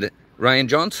 And Ryan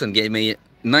Johnson gave me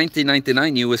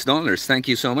 19.99 US dollars. Thank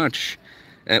you so much.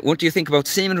 What do you think about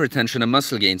semen retention and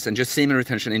muscle gains, and just semen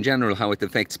retention in general, how it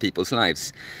affects people's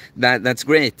lives? That's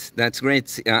great. That's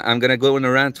great. I'm gonna go on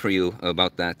a rant for you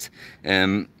about that.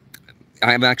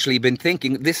 I've actually been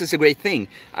thinking, this is a great thing.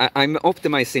 I'm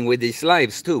optimizing with these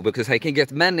lives too, because I can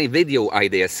get many video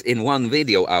ideas in one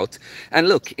video out. And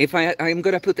look, if I'm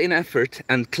gonna put in effort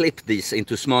and clip these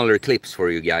into smaller clips for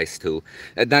you guys too.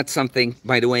 That's something,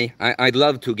 by the way, I'd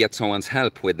love to get someone's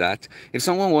help with that. If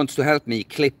someone wants to help me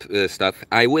clip stuff,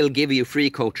 I will give you free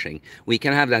coaching. We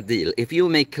can have that deal. If you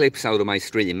make clips out of my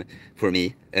stream for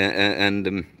me and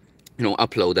you know,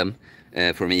 upload them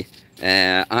for me,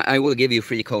 I will give you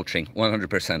free coaching,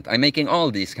 100%. I'm making all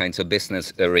these kinds of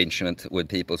business arrangements with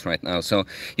people right now. So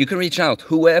you can reach out,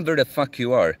 whoever the fuck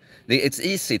you are. It's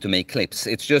easy to make clips.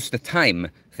 It's just a time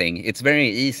thing. It's very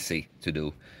easy to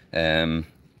do.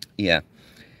 Yeah.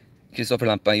 Christopher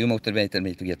Lampa, you motivated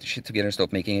me to get the shit together and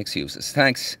stop making excuses.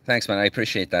 Thanks, man. I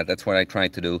appreciate that. That's what I try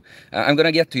to do. I'm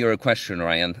gonna get to your question,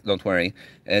 Ryan. Don't worry.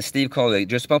 Steve Colley,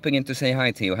 just popping in to say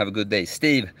hi to you. Have a good day,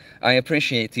 Steve. I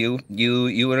appreciate you.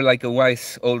 You are like a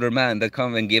wise older man that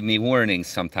come and give me warnings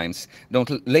sometimes.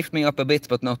 Don't lift me up a bit,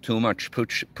 but not too much.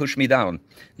 Push me down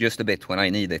just a bit when I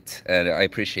need it. I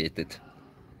appreciate it.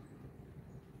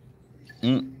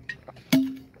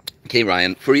 Okay,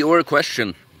 Ryan. For your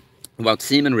question about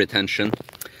semen retention,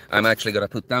 I'm actually gonna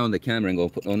put down the camera and go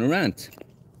put on a rant.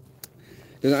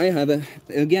 Because I have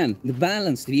again, the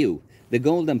balanced view, the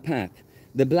golden path,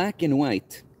 the black and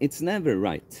white. It's never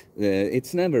right.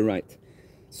 It's never right.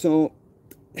 So,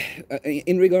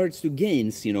 in regards to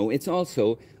gains, you know, it's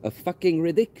also a fucking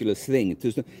ridiculous thing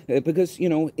to, because, you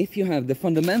know, if you have the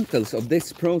fundamentals of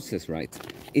this process right,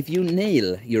 if you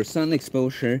nail your sun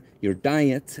exposure, your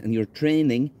diet, and your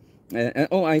training.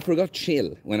 Oh, I forgot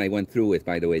chill when I went through it,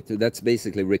 by the way. That's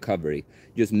basically recovery,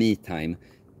 just me time,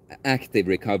 active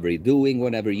recovery, doing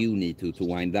whatever you need to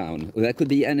wind down. That could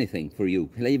be anything for you.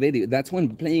 Play video. That's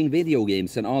when playing video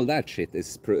games and all that shit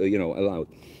is, you know, allowed.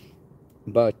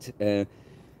 But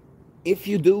if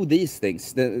you do these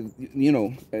things, you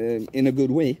know, in a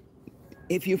good way,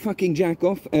 if you fucking jack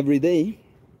off every day,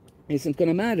 isn't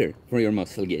gonna matter for your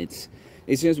muscle gains.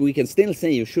 It's just we can still say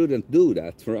you shouldn't do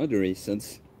that for other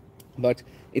reasons. But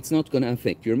it's not going to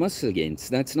affect your muscle gains.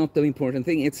 That's not the important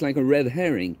thing. It's like a red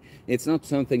herring. It's not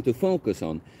something to focus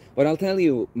on. But I'll tell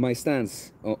you my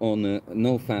stance on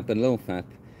no fat and low fat.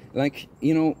 Like,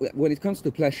 you know, when it comes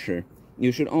to pleasure,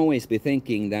 you should always be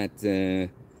thinking that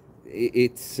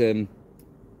it's, you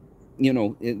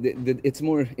know,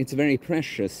 it's very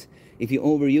precious. If you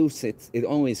overuse it, it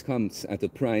always comes at a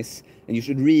price, and you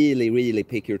should really, really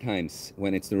pick your times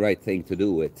when it's the right thing to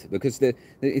do it, because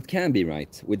it can be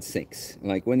right with sex,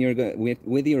 like when you're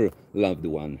with your loved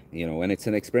one, you know, and it's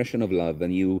an expression of love,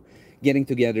 and you getting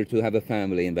together to have a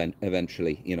family, and then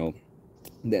eventually, you know,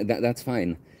 that's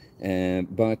fine.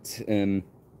 But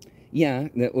yeah,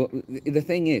 the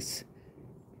thing is,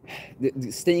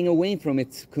 staying away from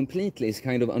it completely is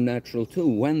kind of unnatural too,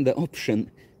 when the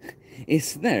option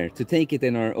is there to take it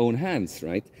in our own hands,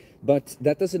 right? But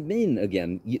that doesn't mean,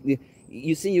 again,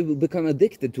 you see, you become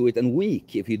addicted to it and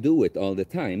weak if you do it all the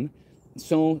time.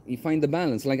 So you find the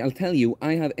balance. Like, I'll tell you,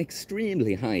 I have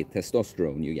extremely high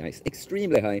testosterone, you guys,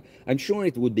 extremely high. I'm sure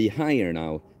it would be higher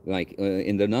now, like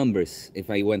in the numbers,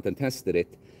 if I went and tested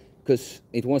it, because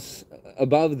it was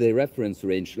above the reference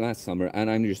range last summer, and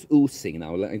I'm just oozing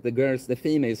now. Like the girls, the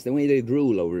females, the way they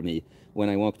drool over me when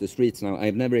I walk the streets now,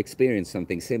 I've never experienced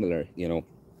something similar, you know.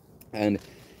 And,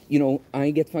 you know,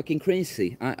 I get fucking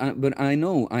crazy. But I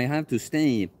know I have to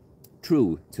stay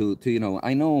true to you know,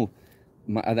 I know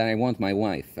that I want my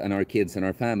wife and our kids and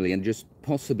our family, and just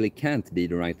possibly can't be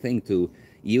the right thing to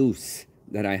use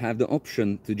that I have the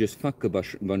option to just fuck a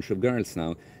bunch of girls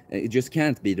now. It just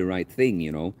can't be the right thing,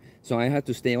 you know. So I have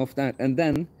to stay off that. And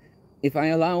then, if I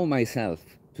allow myself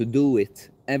to do it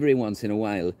every once in a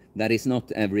while, that is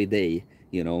not every day,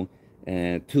 you know,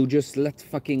 to just let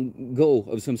fucking go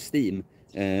of some steam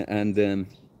and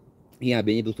yeah,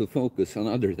 be able to focus on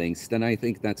other things, then I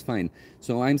think that's fine.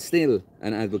 So I'm still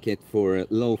an advocate for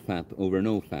low fat over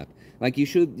no fat. Like, you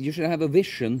should have a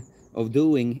vision of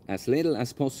doing as little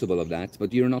as possible of that,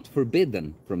 but you're not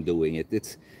forbidden from doing it.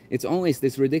 It's always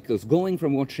this ridiculous going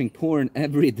from watching porn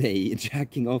every day,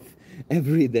 jacking off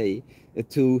every day,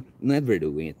 to never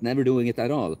doing it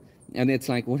at all. And it's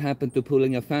like, what happened to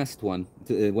pulling a fast one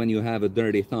when you have a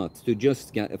dirty thought, to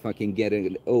just fucking get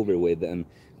it over with and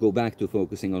go back to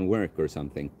focusing on work or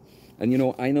something. And you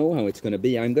know, I know how it's gonna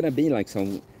be. I'm gonna be like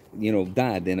some, you know,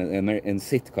 dad in a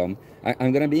sitcom.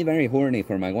 I'm gonna be very horny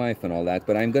for my wife and all that,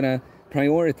 but I'm gonna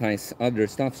prioritize other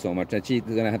stuff so much that she's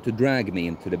gonna have to drag me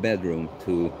into the bedroom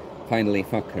to finally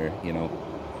fuck her, you know.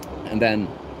 And then,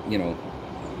 you know,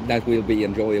 that will be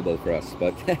enjoyable for us,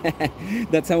 but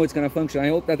that's how it's going to function. I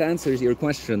hope that answers your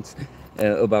questions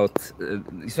about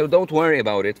so don't worry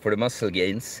about it for the muscle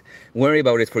gains, worry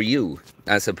about it for you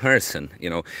as a person. You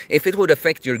know, if it would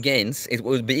affect your gains, it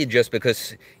would be just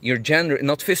because your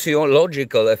not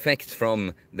physiological effect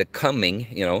from the coming,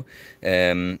 you know,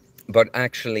 but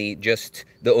actually just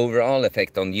the overall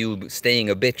effect on you staying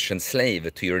a bitch and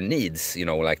slave to your needs, you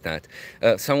know, like that.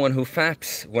 Someone who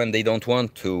faps when they don't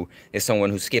want to is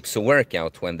someone who skips a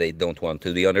workout when they don't want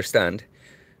to. Do you understand?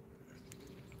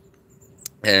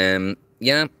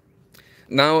 Yeah.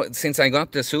 Now, since I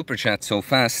got the super chat so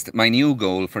fast, my new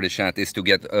goal for the chat is to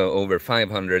get over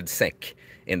 500 SEK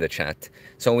in the chat.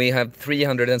 So we have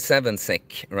 307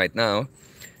 SEK right now.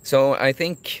 So I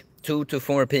think 2 to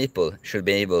 4 people should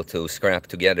be able to scrap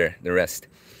together the rest.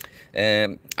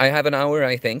 I have an hour,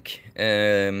 I think.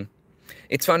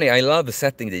 It's funny, I love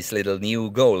setting these little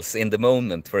new goals in the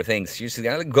moment for things. Usually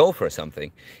I'll go for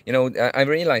something. You know, I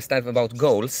realized that about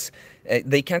goals.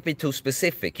 They can't be too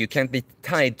specific. You can't be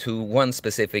tied to one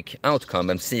specific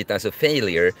outcome and see it as a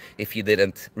failure if you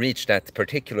didn't reach that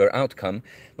particular outcome.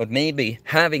 But maybe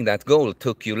having that goal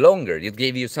took you longer. It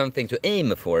gave you something to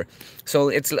aim for. So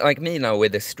it's like me now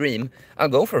with the stream. I'll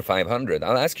go for 500.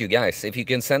 I'll ask you guys if you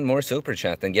can send more super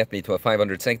chat and get me to a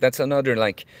 500 SEK. That's another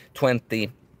like 20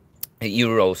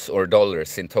 euros or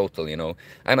dollars in total, you know.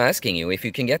 I'm asking you if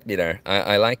you can get me there.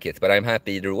 I like it, but I'm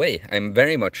happy either way. I'm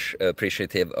very much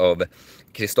appreciative of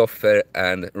Christopher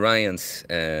and Ryan's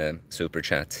super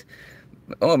chat.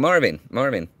 Oh, Marvin,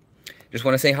 just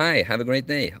want to say hi, have a great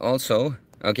day. Also,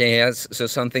 okay, so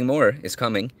something more is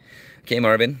coming. Okay,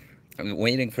 Marvin, I'm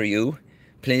waiting for you.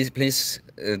 Please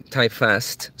type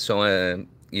fast so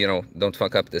you know, don't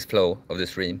fuck up this flow of the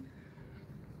stream.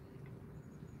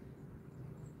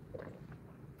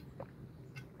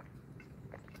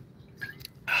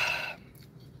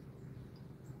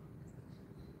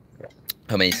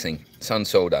 Amazing. Sun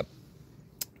soda.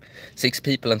 6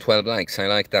 people and 12 likes. I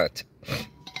like that.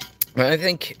 I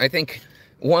think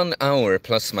 1 hour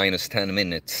plus minus 10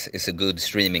 minutes is a good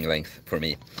streaming length for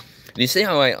me. You see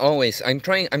how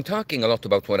I'm talking a lot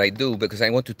about what I do because I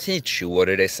want to teach you what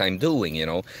it is I'm doing, you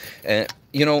know.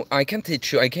 You know, I can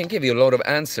teach you, I can give you a lot of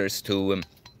answers to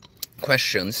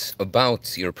questions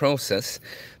about your process,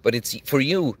 but it's for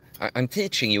you, I'm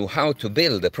teaching you how to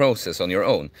build a process on your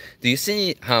own. Do you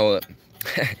see how...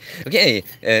 Okay,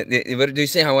 do you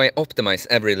see how I optimize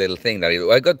every little thing that I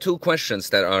do? I got 2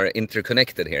 questions that are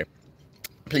interconnected here.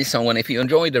 Please, someone, if you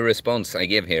enjoy the response I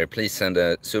give here, please send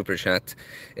a super chat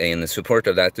in support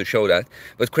of that to show that.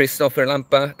 But Christopher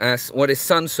Lampa asks, what is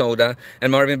sun soda?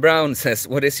 And Marvin Brown says,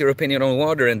 what is your opinion on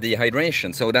water and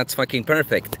dehydration? So that's fucking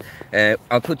perfect.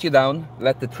 I'll put you down,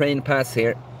 let the train pass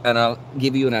here, and I'll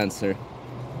give you an answer.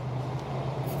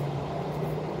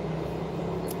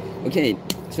 Okay,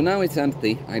 so now it's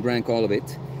empty. I drank all of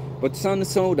it. But sun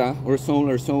soda, or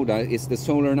solar soda, is the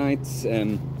Solar Nights,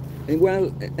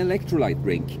 well, electrolyte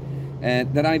drink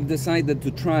that I've decided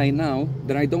to try now,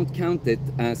 that I don't count it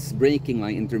as breaking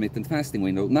my intermittent fasting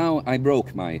window. Now I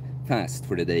broke my fast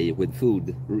for the day with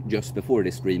food just before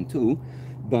the stream too,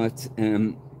 but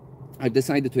I've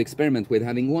decided to experiment with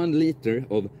having 1 liter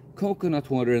of coconut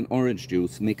water and orange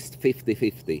juice mixed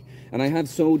 50-50, and I have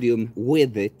sodium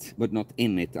with it but not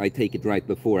in it. I take it right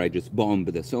before, I just bomb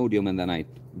the sodium and then I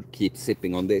keep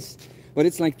sipping on this, but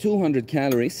it's like 200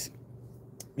 calories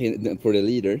for the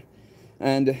liter,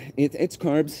 and it's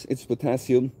carbs, it's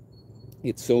potassium,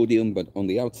 it's sodium, but on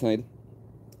the outside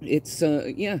it's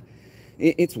yeah,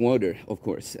 it's water, of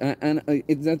course. And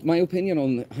that my opinion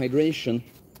on hydration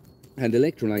and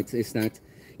electrolytes is that,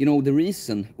 you know, the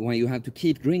reason why you have to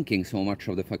keep drinking so much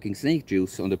of the fucking snake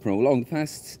juice on the prolonged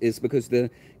fasts is because the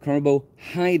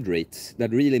carbohydrates that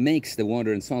really makes the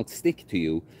water and salt stick to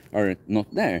you are not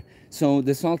there. So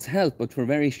the salts help, but for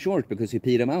very short, because you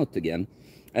pee them out again.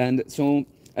 And so,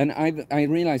 and I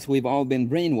realize we've all been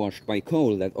brainwashed by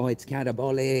Cole that, oh, it's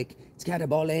catabolic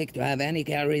to have any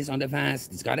calories on the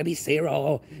fast. It's gotta be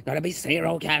zero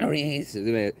calories.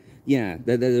 Yeah,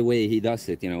 that's the way he does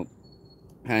it, you know.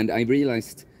 And I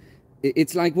realized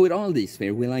it's like with all these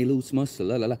fear, will I lose muscle?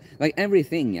 La, la, la. Like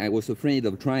everything I was afraid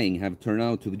of trying have turned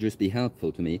out to just be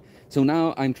helpful to me. So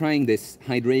now I'm trying this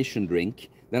hydration drink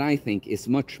that I think is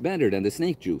much better than the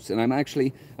snake juice. And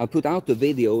I'll put out the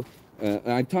video.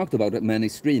 I've talked about it many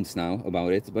streams now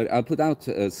about it, but I'll put out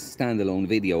a standalone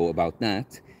video about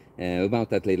that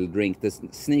little drink, the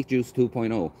Snake Juice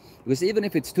 2.0. Because even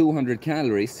if it's 200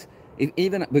 calories,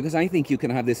 even because I think you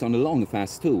can have this on a long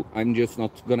fast too. I'm just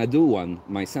not gonna do one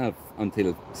myself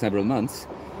until several months.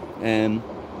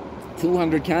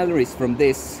 200 calories from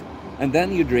this, and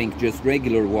then you drink just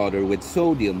regular water with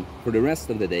sodium for the rest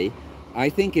of the day. I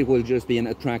think it will just be an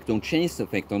attract don't chase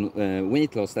effect on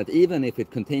weight loss, that even if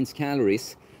it contains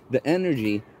calories, the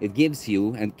energy it gives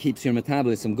you and keeps your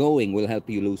metabolism going will help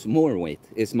you lose more weight,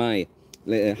 is my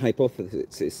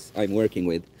hypothesis I'm working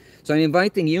with. So I'm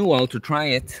inviting you all to try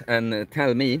it and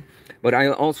tell me. But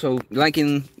I'll also, like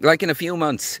in a few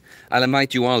months, I'll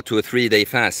invite you all to a 3-day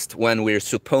fast when we're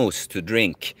supposed to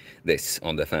drink this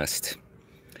on the fast.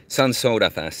 Sun soda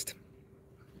fast.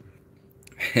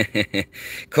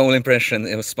 Cole impression,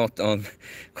 it was spot on.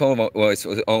 Cole voice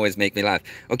always make me laugh.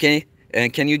 Okay,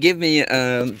 can you give me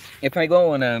if I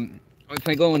go on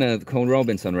a Cole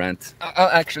Robinson rant, I'll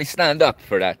actually stand up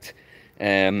for that.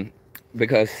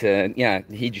 Because yeah,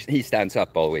 he stands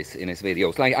up always in his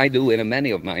videos, like I do in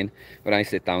many of mine, but I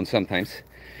sit down sometimes.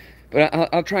 But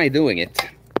I'll try doing it.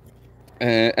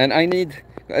 And I need,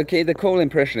 okay, the Cole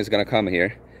impression is gonna come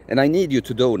here, and I need you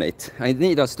to donate. I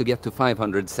need us to get to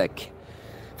 500 SEK.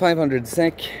 500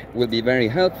 SEK will be very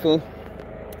helpful.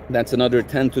 That's another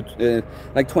 10 to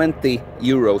like 20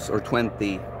 euros or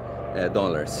 $20.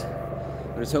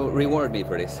 So reward me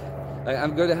for this.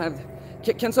 I'm gonna have.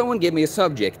 Can someone give me a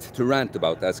subject to rant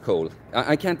about as Cole?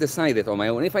 I can't decide it on my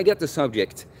own. If I get the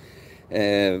subject,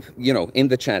 you know, in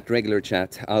the chat, regular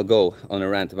chat, I'll go on a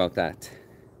rant about that.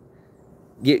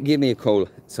 Give me a Cole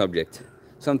subject.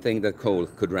 Something that Cole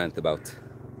could rant about.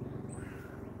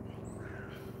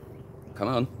 Come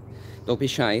on. Don't be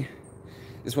shy.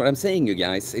 It's what I'm saying, you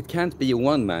guys. It can't be a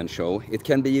one-man show. It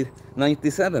can be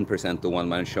 97% a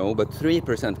one-man show, but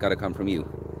 3% gotta come from you.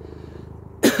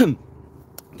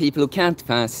 People who can't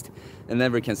fast and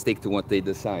never can stick to what they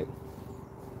decide.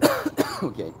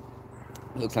 Okay,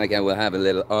 looks like I will have a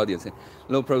little audience here.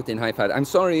 Low protein, high fat. I'm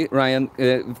sorry, Ryan.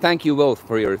 Thank you both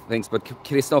for your things, but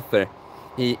Christopher,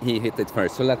 he hit it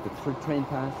first. So let the train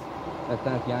pass, let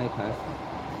that guy pass.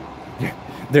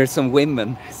 There's some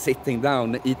women sitting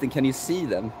down eating. Can you see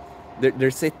them? They're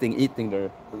sitting eating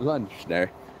their lunch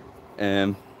there.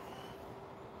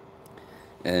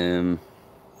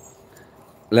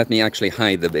 Let me actually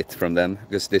hide a bit from them,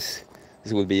 because this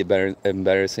will be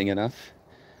embarrassing enough.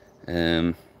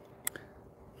 Looking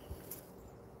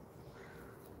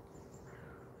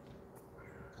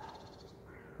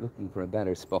for a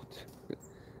better spot.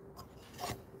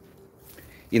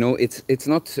 You know, it's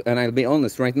not, and I'll be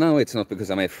honest, right now it's not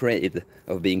because I'm afraid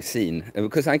of being seen,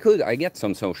 because I get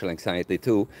some social anxiety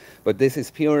too, but this is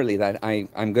purely that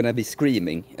I'm gonna be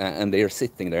screaming, and they're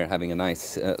sitting there having a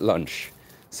nice lunch.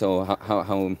 So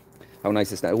how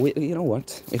nice is that? You know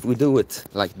what? If we do it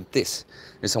like this,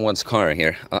 there's someone's car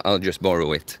here. I'll just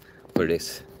borrow it for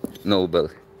this noble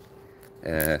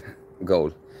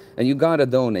goal. And you gotta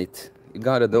donate. You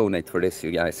gotta donate for this,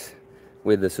 you guys,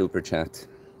 with the super chat.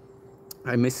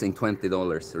 I'm missing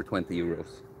 $20 or 20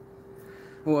 euros.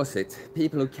 Who was it?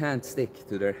 People who can't stick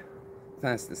to their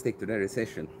fast and stick to their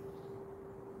decision.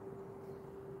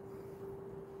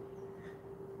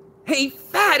 Hey,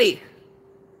 fatty!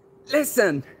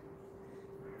 Listen,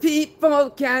 people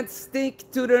can't stick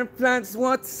to their plans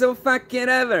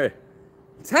whatsoever.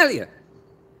 Tell you.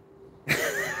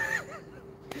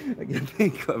 I can't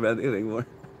think of anything more.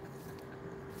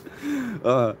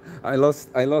 I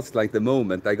lost like the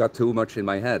moment. I got too much in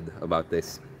my head about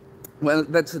this. Well,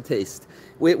 that's a taste.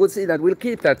 We'll see that. We'll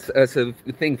keep that as a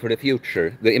thing for the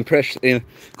future. The impression,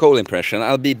 Cole impression.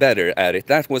 I'll be better at it.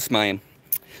 That was my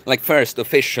like first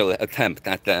official attempt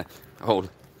at the whole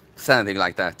standing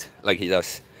like that, like he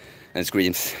does, and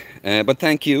screams. But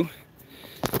thank you.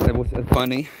 That was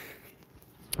funny.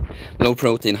 Low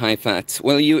protein, high fat.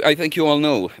 Well, I think you all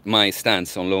know my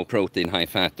stance on low protein, high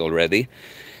fat already.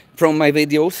 From my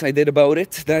videos I did about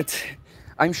it, that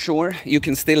I'm sure you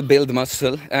can still build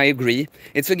muscle. I agree.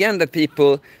 It's again that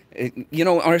people, you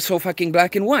know, are so fucking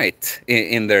black and white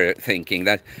in their thinking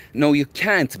that no, you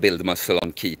can't build muscle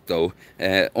on keto,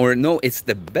 or no, it's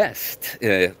the best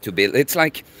to build. It's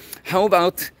like, how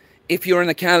about if you're in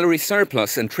a calorie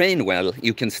surplus and train well,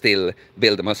 you can still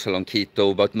build muscle on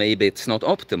keto, but maybe it's not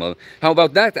optimal. How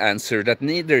about that answer that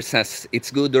neither says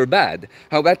it's good or bad?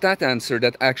 How about that answer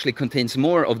that actually contains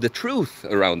more of the truth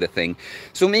around the thing?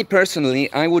 So me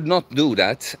personally, I would not do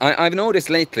that. I've noticed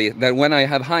lately that when I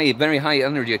have very high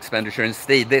energy expenditure and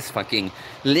stay this fucking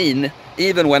lean,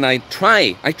 even when I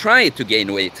try to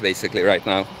gain weight basically right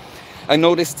now, I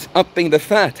noticed upping the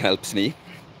fat helps me.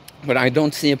 But I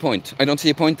don't see a point. I don't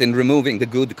see a point in removing the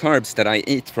good carbs that I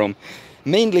eat from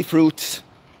mainly fruits,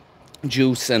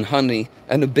 juice and honey,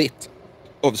 and a bit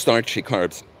of starchy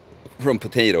carbs from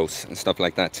potatoes and stuff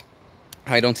like that.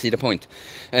 I don't see the point.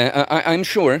 I'm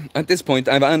sure, at this point,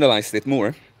 I've analyzed it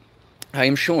more. I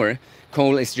am sure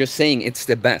Cole is just saying it's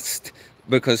the best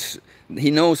because he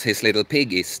knows his little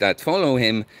piggies that follow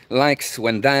him likes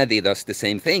when daddy does the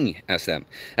same thing as them.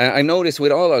 I notice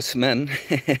with all us men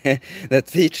that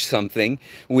teach something,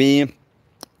 we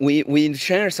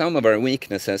share some of our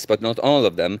weaknesses, but not all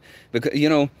of them. Because, you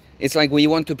know, it's like we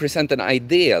want to present an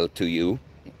ideal to you,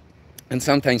 and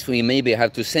sometimes we maybe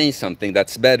have to say something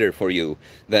that's better for you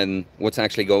than what's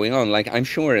actually going on. Like, I'm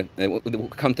sure,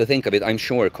 come to think of it, I'm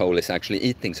sure Cole is actually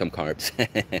eating some carbs.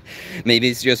 Maybe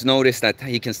he's just noticed that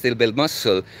he can still build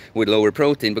muscle with lower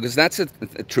protein, because that's a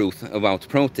truth about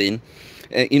protein.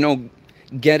 You know,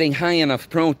 getting high enough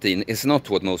protein is not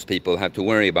what most people have to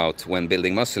worry about when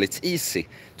building muscle. It's easy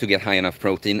to get high enough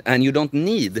protein, and you don't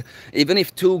need, even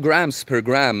if 2 grams per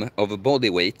gram of body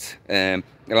weight,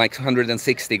 like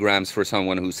 160 grams for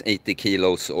someone who's 80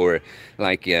 kilos or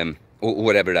like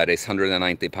whatever that is,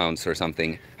 190 pounds or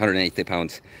something, 180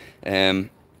 pounds.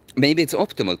 Maybe it's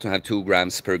optimal to have 2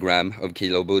 grams per gram of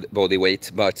kilo body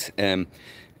weight, but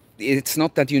it's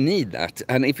not that you need that.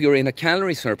 And if you're in a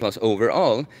calorie surplus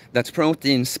overall, that's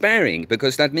protein sparing,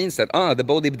 because that means that the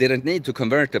body didn't need to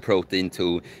convert the protein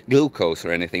to glucose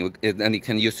or anything, and it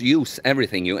can just use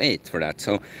everything you ate for that.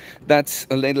 So that's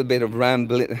a little bit of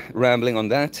rambling on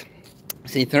that.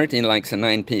 See, 13 likes and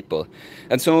 9 people.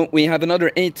 And so we have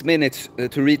another 8 minutes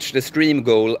to reach the stream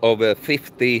goal of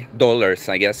 $50,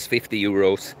 I guess, 50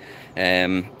 euros.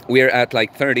 We're at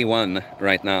like 31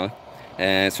 right now.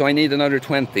 So I need another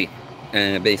 20,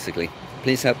 basically.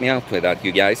 Please help me out with that,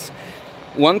 you guys.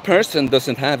 One person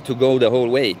doesn't have to go the whole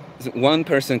way. One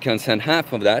person can send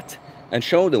half of that and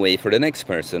show the way for the next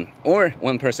person. Or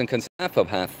one person can send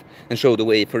half and show the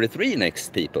way for the 3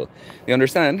 next people. You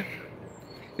understand?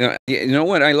 You know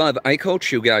what I love? I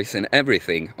coach you guys in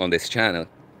everything on this channel.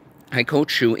 I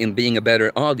coach you in being a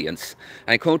better audience.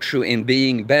 I coach you in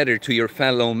being better to your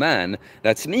fellow man.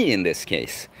 That's me in this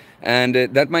case. And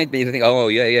that might be the thing, oh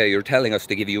yeah, you're telling us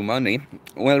to give you money.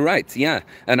 Well, right, yeah.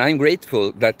 And I'm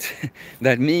grateful that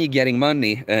that me getting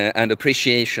money and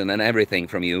appreciation and everything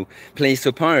from you plays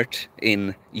a part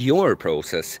in your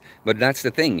process. But that's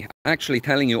the thing, I'm actually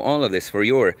telling you all of this for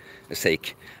your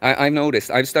sake. I've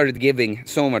noticed I've started giving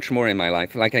so much more in my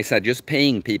life. Like I said, just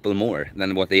paying people more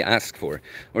than what they ask for,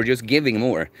 or just giving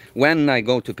more. When I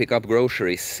go to pick up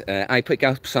groceries, I pick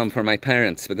up some for my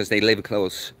parents because they live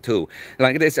close too.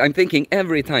 Like this, I'm thinking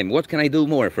every time, what can I do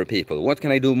more for people? What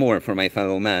can I do more for my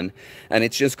fellow man? And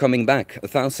it's just coming back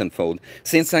 1,000-fold.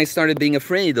 Since I started being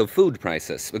afraid of food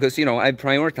prices, because, you know, I've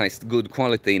prioritized good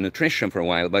quality nutrition for a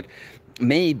while, but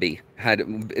maybe had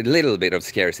a little bit of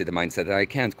scarcity mindset that I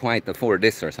can't quite afford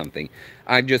this or something.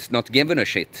 I've just not given a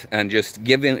shit and just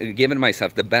given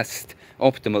myself the best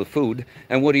optimal food.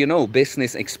 And what do you know?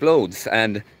 Business explodes,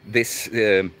 and this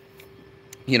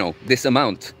you know, this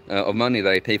amount of money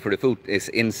that I pay for the food is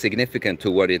insignificant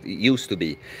to what it used to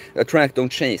be. Attract,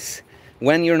 don't chase.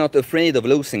 When you're not afraid of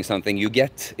losing something, you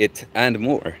get it and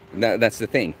more. That's the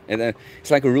thing. And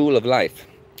it's like a rule of life.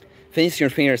 Face your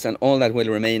fears and all that will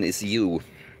remain is you.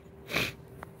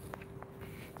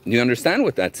 Do you understand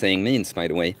what that saying means, by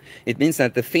the way? It means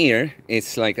that the fear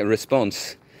is like a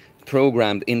response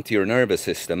programmed into your nervous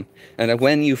system, and that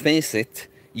when you face it,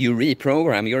 you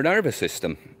reprogram your nervous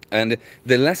system. And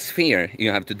the less fear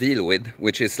you have to deal with,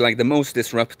 which is like the most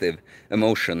disruptive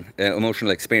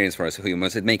emotional experience for us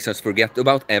humans, it makes us forget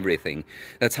about everything.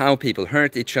 That's how people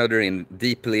hurt each other in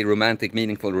deeply romantic,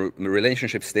 meaningful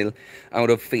relationships still, out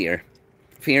of fear.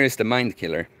 Fear is the mind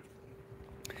killer.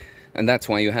 And that's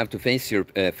why you have to face your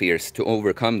fears to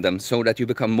overcome them, so that you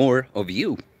become more of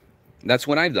you. That's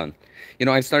what I've done. You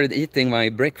know, I started eating my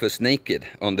breakfast naked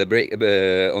on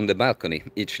on the balcony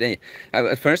each day.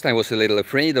 At first, I was a little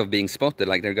afraid of being spotted,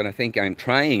 like they're gonna think I'm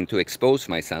trying to expose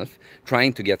myself,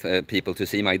 trying to get people to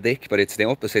see my dick. But it's the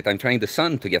opposite. I'm trying the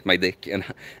sun to get my dick and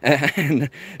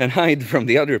and hide from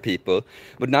the other people.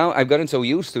 But now I've gotten so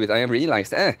used to it, I have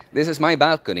realized, this is my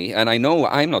balcony, and I know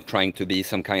I'm not trying to be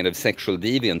some kind of sexual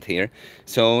deviant here.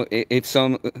 So if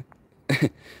some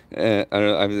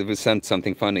I was sent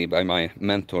something funny by my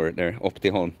mentor there, Opti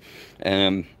Holm.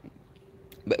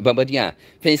 But yeah,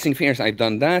 facing fears, I've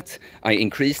done that. I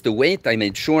increased the weight. I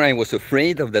made sure I was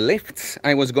afraid of the lifts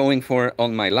I was going for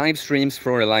on my live streams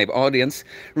for a live audience.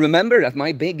 Remember that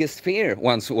my biggest fear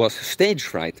once was stage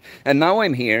fright. And now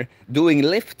I'm here doing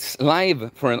lifts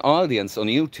live for an audience on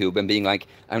YouTube and being like,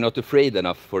 I'm not afraid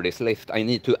enough for this lift. I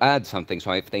need to add something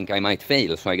so I think I might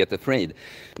fail, so I get afraid.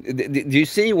 Do you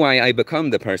see why I become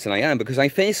the person I am? Because I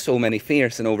face so many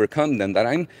fears and overcome them that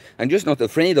I'm just not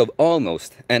afraid of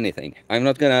almost anything. I'm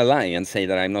not gonna lie and say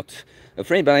that I'm not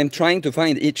afraid, but I'm trying to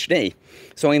find each day.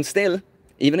 So I'm still,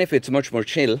 even if it's much more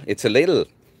chill, it's a little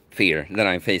fear that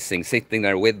I'm facing, sitting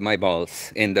there with my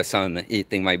balls in the sun,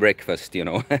 eating my breakfast, you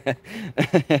know.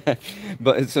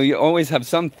 But so you always have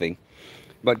something.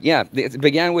 But yeah, it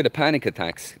began with the panic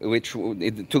attacks, which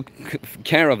it took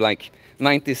care of like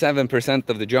 97%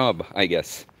 of the job, I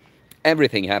guess.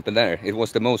 Everything happened there. It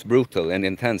was the most brutal and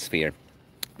intense fear.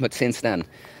 But since then,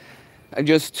 I've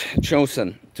just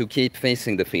chosen to keep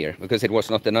facing the fear because it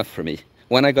was not enough for me.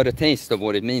 When I got a taste of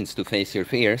what it means to face your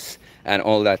fears and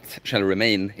all that shall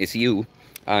remain is you,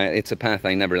 it's a path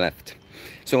I never left.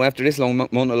 So after this long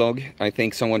monologue, I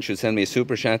think someone should send me a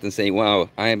super chat and say, wow,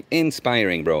 I am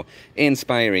inspiring, bro.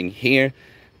 Inspiring here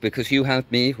because you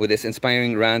helped me with this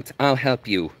inspiring rant. I'll help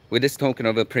you with this token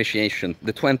of appreciation.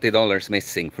 The $20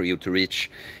 missing for you to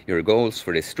reach your goals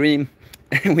for this stream.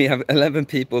 We have 11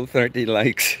 people, 30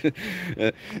 likes.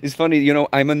 It's funny, you know,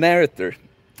 I'm a narrator.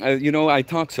 You know, I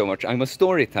talk so much. I'm a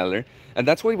storyteller. And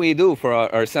that's what we do for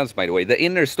ourselves, by the way. The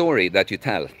inner story that you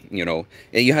tell, you know.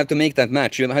 You have to make that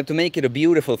match. You have to make it a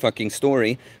beautiful fucking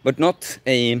story, but not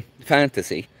a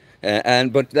fantasy.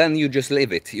 But then you just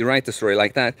live it. You write a story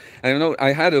like that. I don't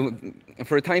know,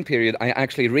 for a time period, I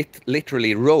actually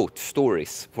literally wrote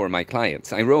stories for my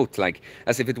clients. I wrote like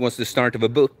as if it was the start of a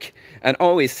book and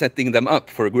always setting them up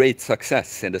for great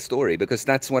success in the story because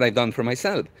that's what I've done for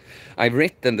myself. I've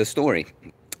written the story.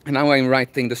 And now I'm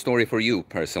writing the story for you,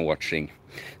 person watching.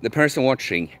 The person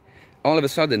watching, all of a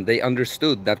sudden, they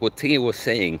understood that what Theo was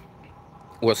saying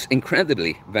was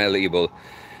incredibly valuable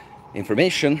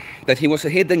information, that he was a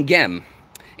hidden gem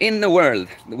in the world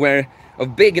where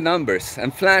of big numbers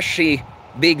and flashy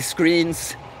big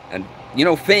screens and, you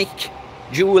know, fake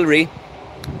jewelry,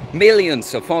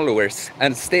 millions of followers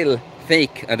and still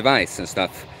fake advice and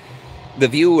stuff. The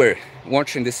viewer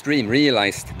watching the stream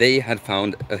realized they had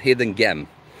found a hidden gem.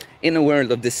 In a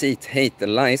world of deceit, hate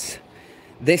and lies,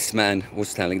 this man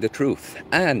was telling the truth.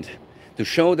 And to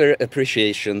show their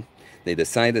appreciation, they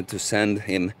decided to send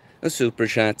him a super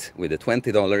chat with the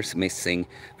 $20 missing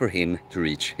for him to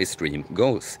reach his stream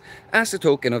goals. As a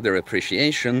token of their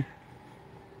appreciation,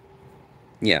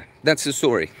 yeah, that's the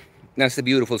story. That's the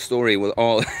beautiful story we're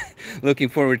all looking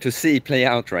forward to see play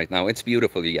out right now. It's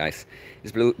beautiful, you guys.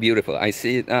 It's beautiful. I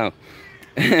see it now.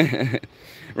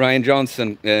 Ryan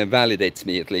Johnson validates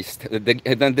me at least.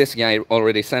 Then this guy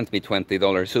already sent me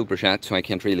 $20 super chat, so I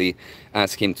can't really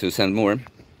ask him to send more.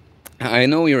 I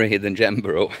know you're a hidden gem,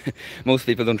 bro. Most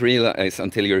people don't realize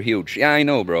until you're huge. Yeah, I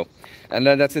know, bro. And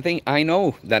that's the thing. I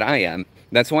know that I am.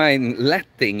 That's why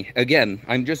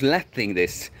I'm just letting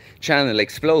this channel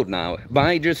explode now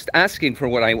by just asking for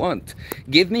what I want.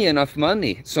 Give me enough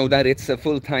money so that it's a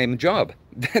full-time job.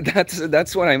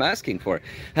 That's what I'm asking for.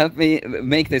 Help me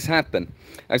make this happen.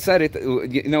 I've said it,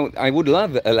 you know, I would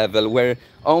love a level where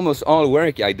almost all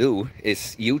work I do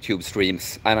is YouTube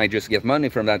streams and I just get money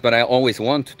from that, but I always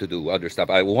want to do other stuff.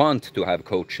 I want to have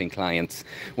coaching clients,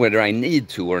 whether I need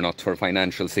to or not for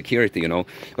financial security, you know.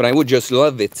 But I would just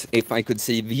love it if I could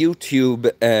see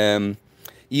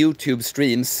YouTube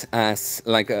streams as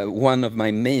like one of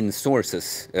my main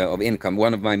sources of income,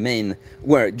 one of my main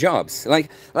jobs, like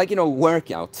you know,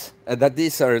 workouts. That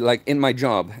these are like in my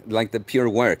job, like the pure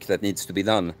work that needs to be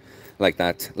done, like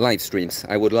that. Live streams,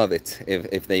 I would love it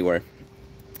if they were.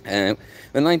 9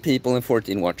 people and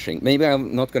 14 watching. Maybe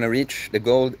I'm not gonna reach the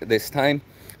goal this time,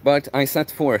 but I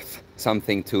set forth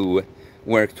something to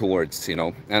work towards, you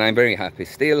know, and I'm very happy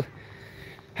still.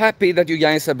 Happy that you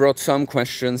guys have brought some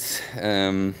questions.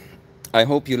 I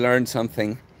hope you learned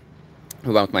something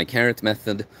about my carrot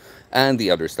method and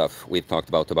the other stuff we've talked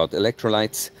about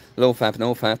electrolytes, low fap,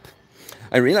 no fap.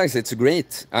 I realize it's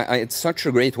great. It's such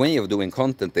a great way of doing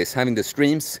content, this, having the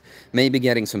streams, maybe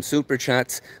getting some super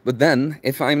chats. But then,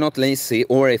 if I'm not lazy,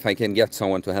 or if I can get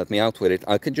someone to help me out with it,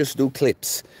 I could just do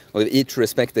clips of each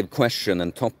respective question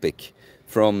and topic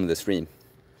from the stream.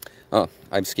 Oh,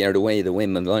 I've scared away the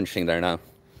women lunching there now.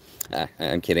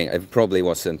 I'm kidding. It probably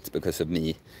wasn't because of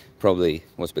me. Probably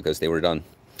was because they were done.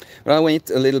 But I'll wait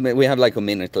a little bit. We have like a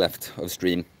minute left of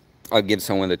stream. I'll give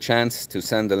someone the chance to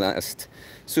send the last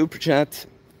super chat.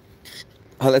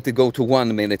 I'll let it go to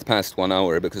 1 minute past 1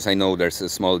 hour because I know there's a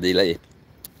small delay.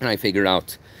 And I figure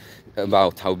out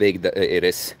about how big it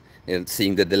is,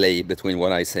 seeing the delay between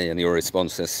what I say and your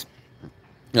responses.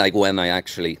 Like when I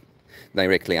actually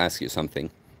directly ask you something.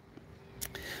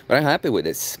 But I'm happy with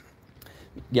this.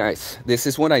 Guys, this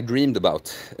is what I dreamed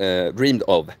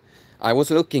of. I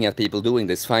was looking at people doing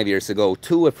this 5 years ago,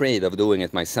 too afraid of doing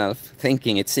it myself,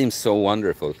 thinking it seems so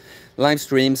wonderful. Live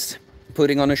streams,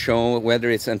 putting on a show,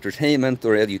 whether it's entertainment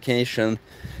or education,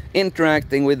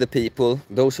 interacting with the people,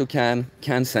 those who can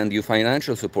send you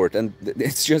financial support. And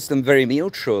it's just a very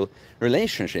mutual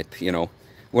relationship, you know,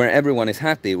 where everyone is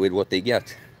happy with what they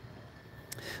get.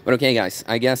 But okay, guys,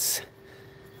 I guess,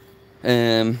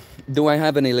 do I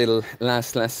have any little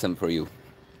last lesson for you?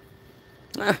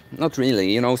 Not really,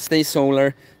 you know, stay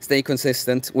solar, stay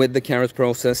consistent with the carrot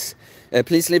process.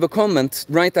 Please leave a comment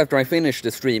right after I finish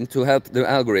the stream to help the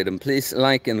algorithm. Please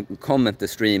like and comment the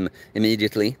stream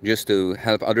immediately, just to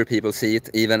help other people see it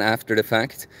even after the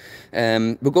fact.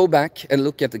 But go back and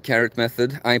look at the carrot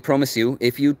method. I promise you,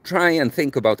 if you try and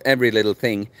think about every little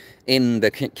thing in the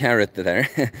carrot there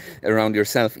around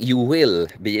yourself, you will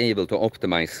be able to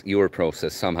optimize your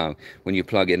process somehow when you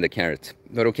plug in the carrot.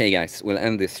 But okay, guys, we'll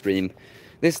end this stream.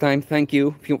 This time, thank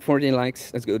you. 14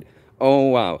 likes, that's good. Oh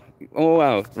wow, oh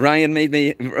wow. Ryan made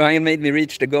me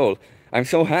reach the goal. I'm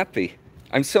so happy.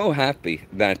 I'm so happy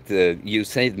that you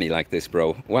saved me like this,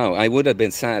 bro. Wow, I would have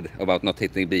been sad about not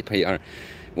hitting BPR.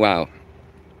 Wow.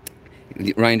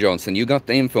 Ryan Johnson, you got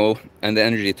the info and the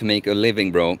energy to make a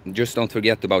living, bro. Just don't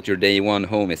forget about your day one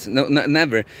homies. No,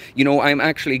 never. You know, I'm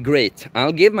actually great.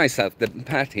 I'll give myself the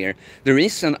pat here. The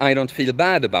reason I don't feel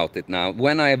bad about it now,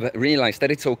 when I've realized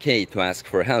that it's okay to ask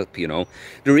for help, you know,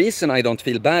 the reason I don't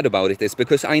feel bad about it is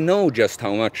because I know just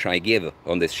how much I give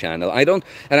on this channel.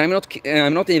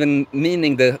 I'm not even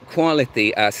meaning the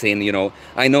quality as in, you know,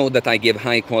 I know that I give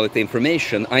high quality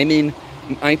information. I mean,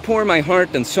 I pour my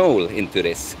heart and soul into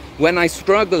this. When I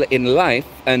struggle in life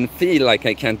and feel like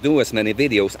I can't do as many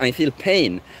videos, I feel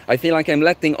pain. I feel like I'm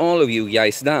letting all of you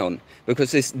guys down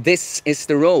because this is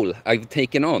the role I've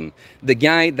taken on. The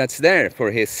guy that's there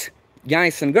for his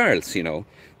guys and girls, you know.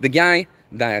 The guy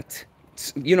that,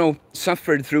 you know,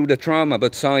 suffered through the trauma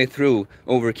but saw it through,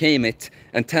 overcame it,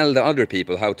 and tell the other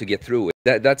people how to get through it.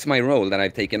 That's my role that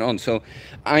I've taken on. So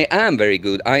I am very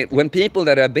good. When people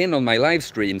that have been on my live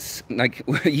streams like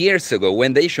years ago,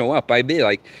 when they show up, I'd be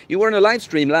like, you were on a live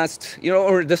stream last, you know,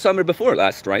 or the summer before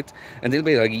last, right? And they'll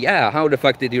be like, yeah, how the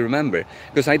fuck did you remember?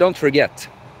 Because I don't forget.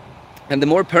 And the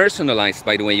more personalized,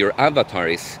 by the way, your avatar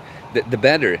is, the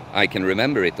better I can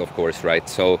remember it, of course, right?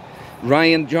 So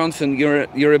Ryan Johnson,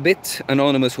 you're a bit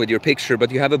anonymous with your picture, but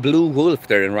you have a blue wolf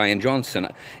there in Ryan Johnson.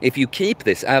 If you keep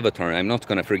this avatar, I'm not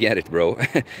gonna forget it, bro.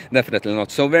 Definitely not.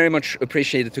 So very much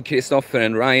appreciated to Christopher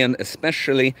and Ryan,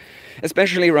 especially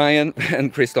Ryan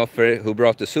and Christopher, who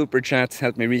brought the super chats,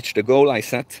 helped me reach the goal I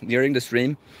set during the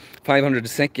stream. 500 a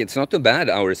sec, it's not a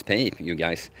bad hour's pay, you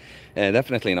guys.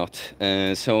 Definitely not.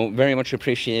 So very much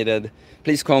appreciated.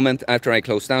 Please comment after I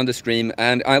close down the stream,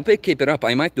 and I'll keep it up.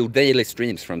 I might do daily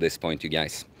streams from this point, you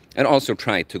guys. And also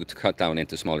try to cut down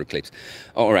into smaller clips.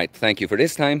 All right, thank you for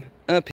this time.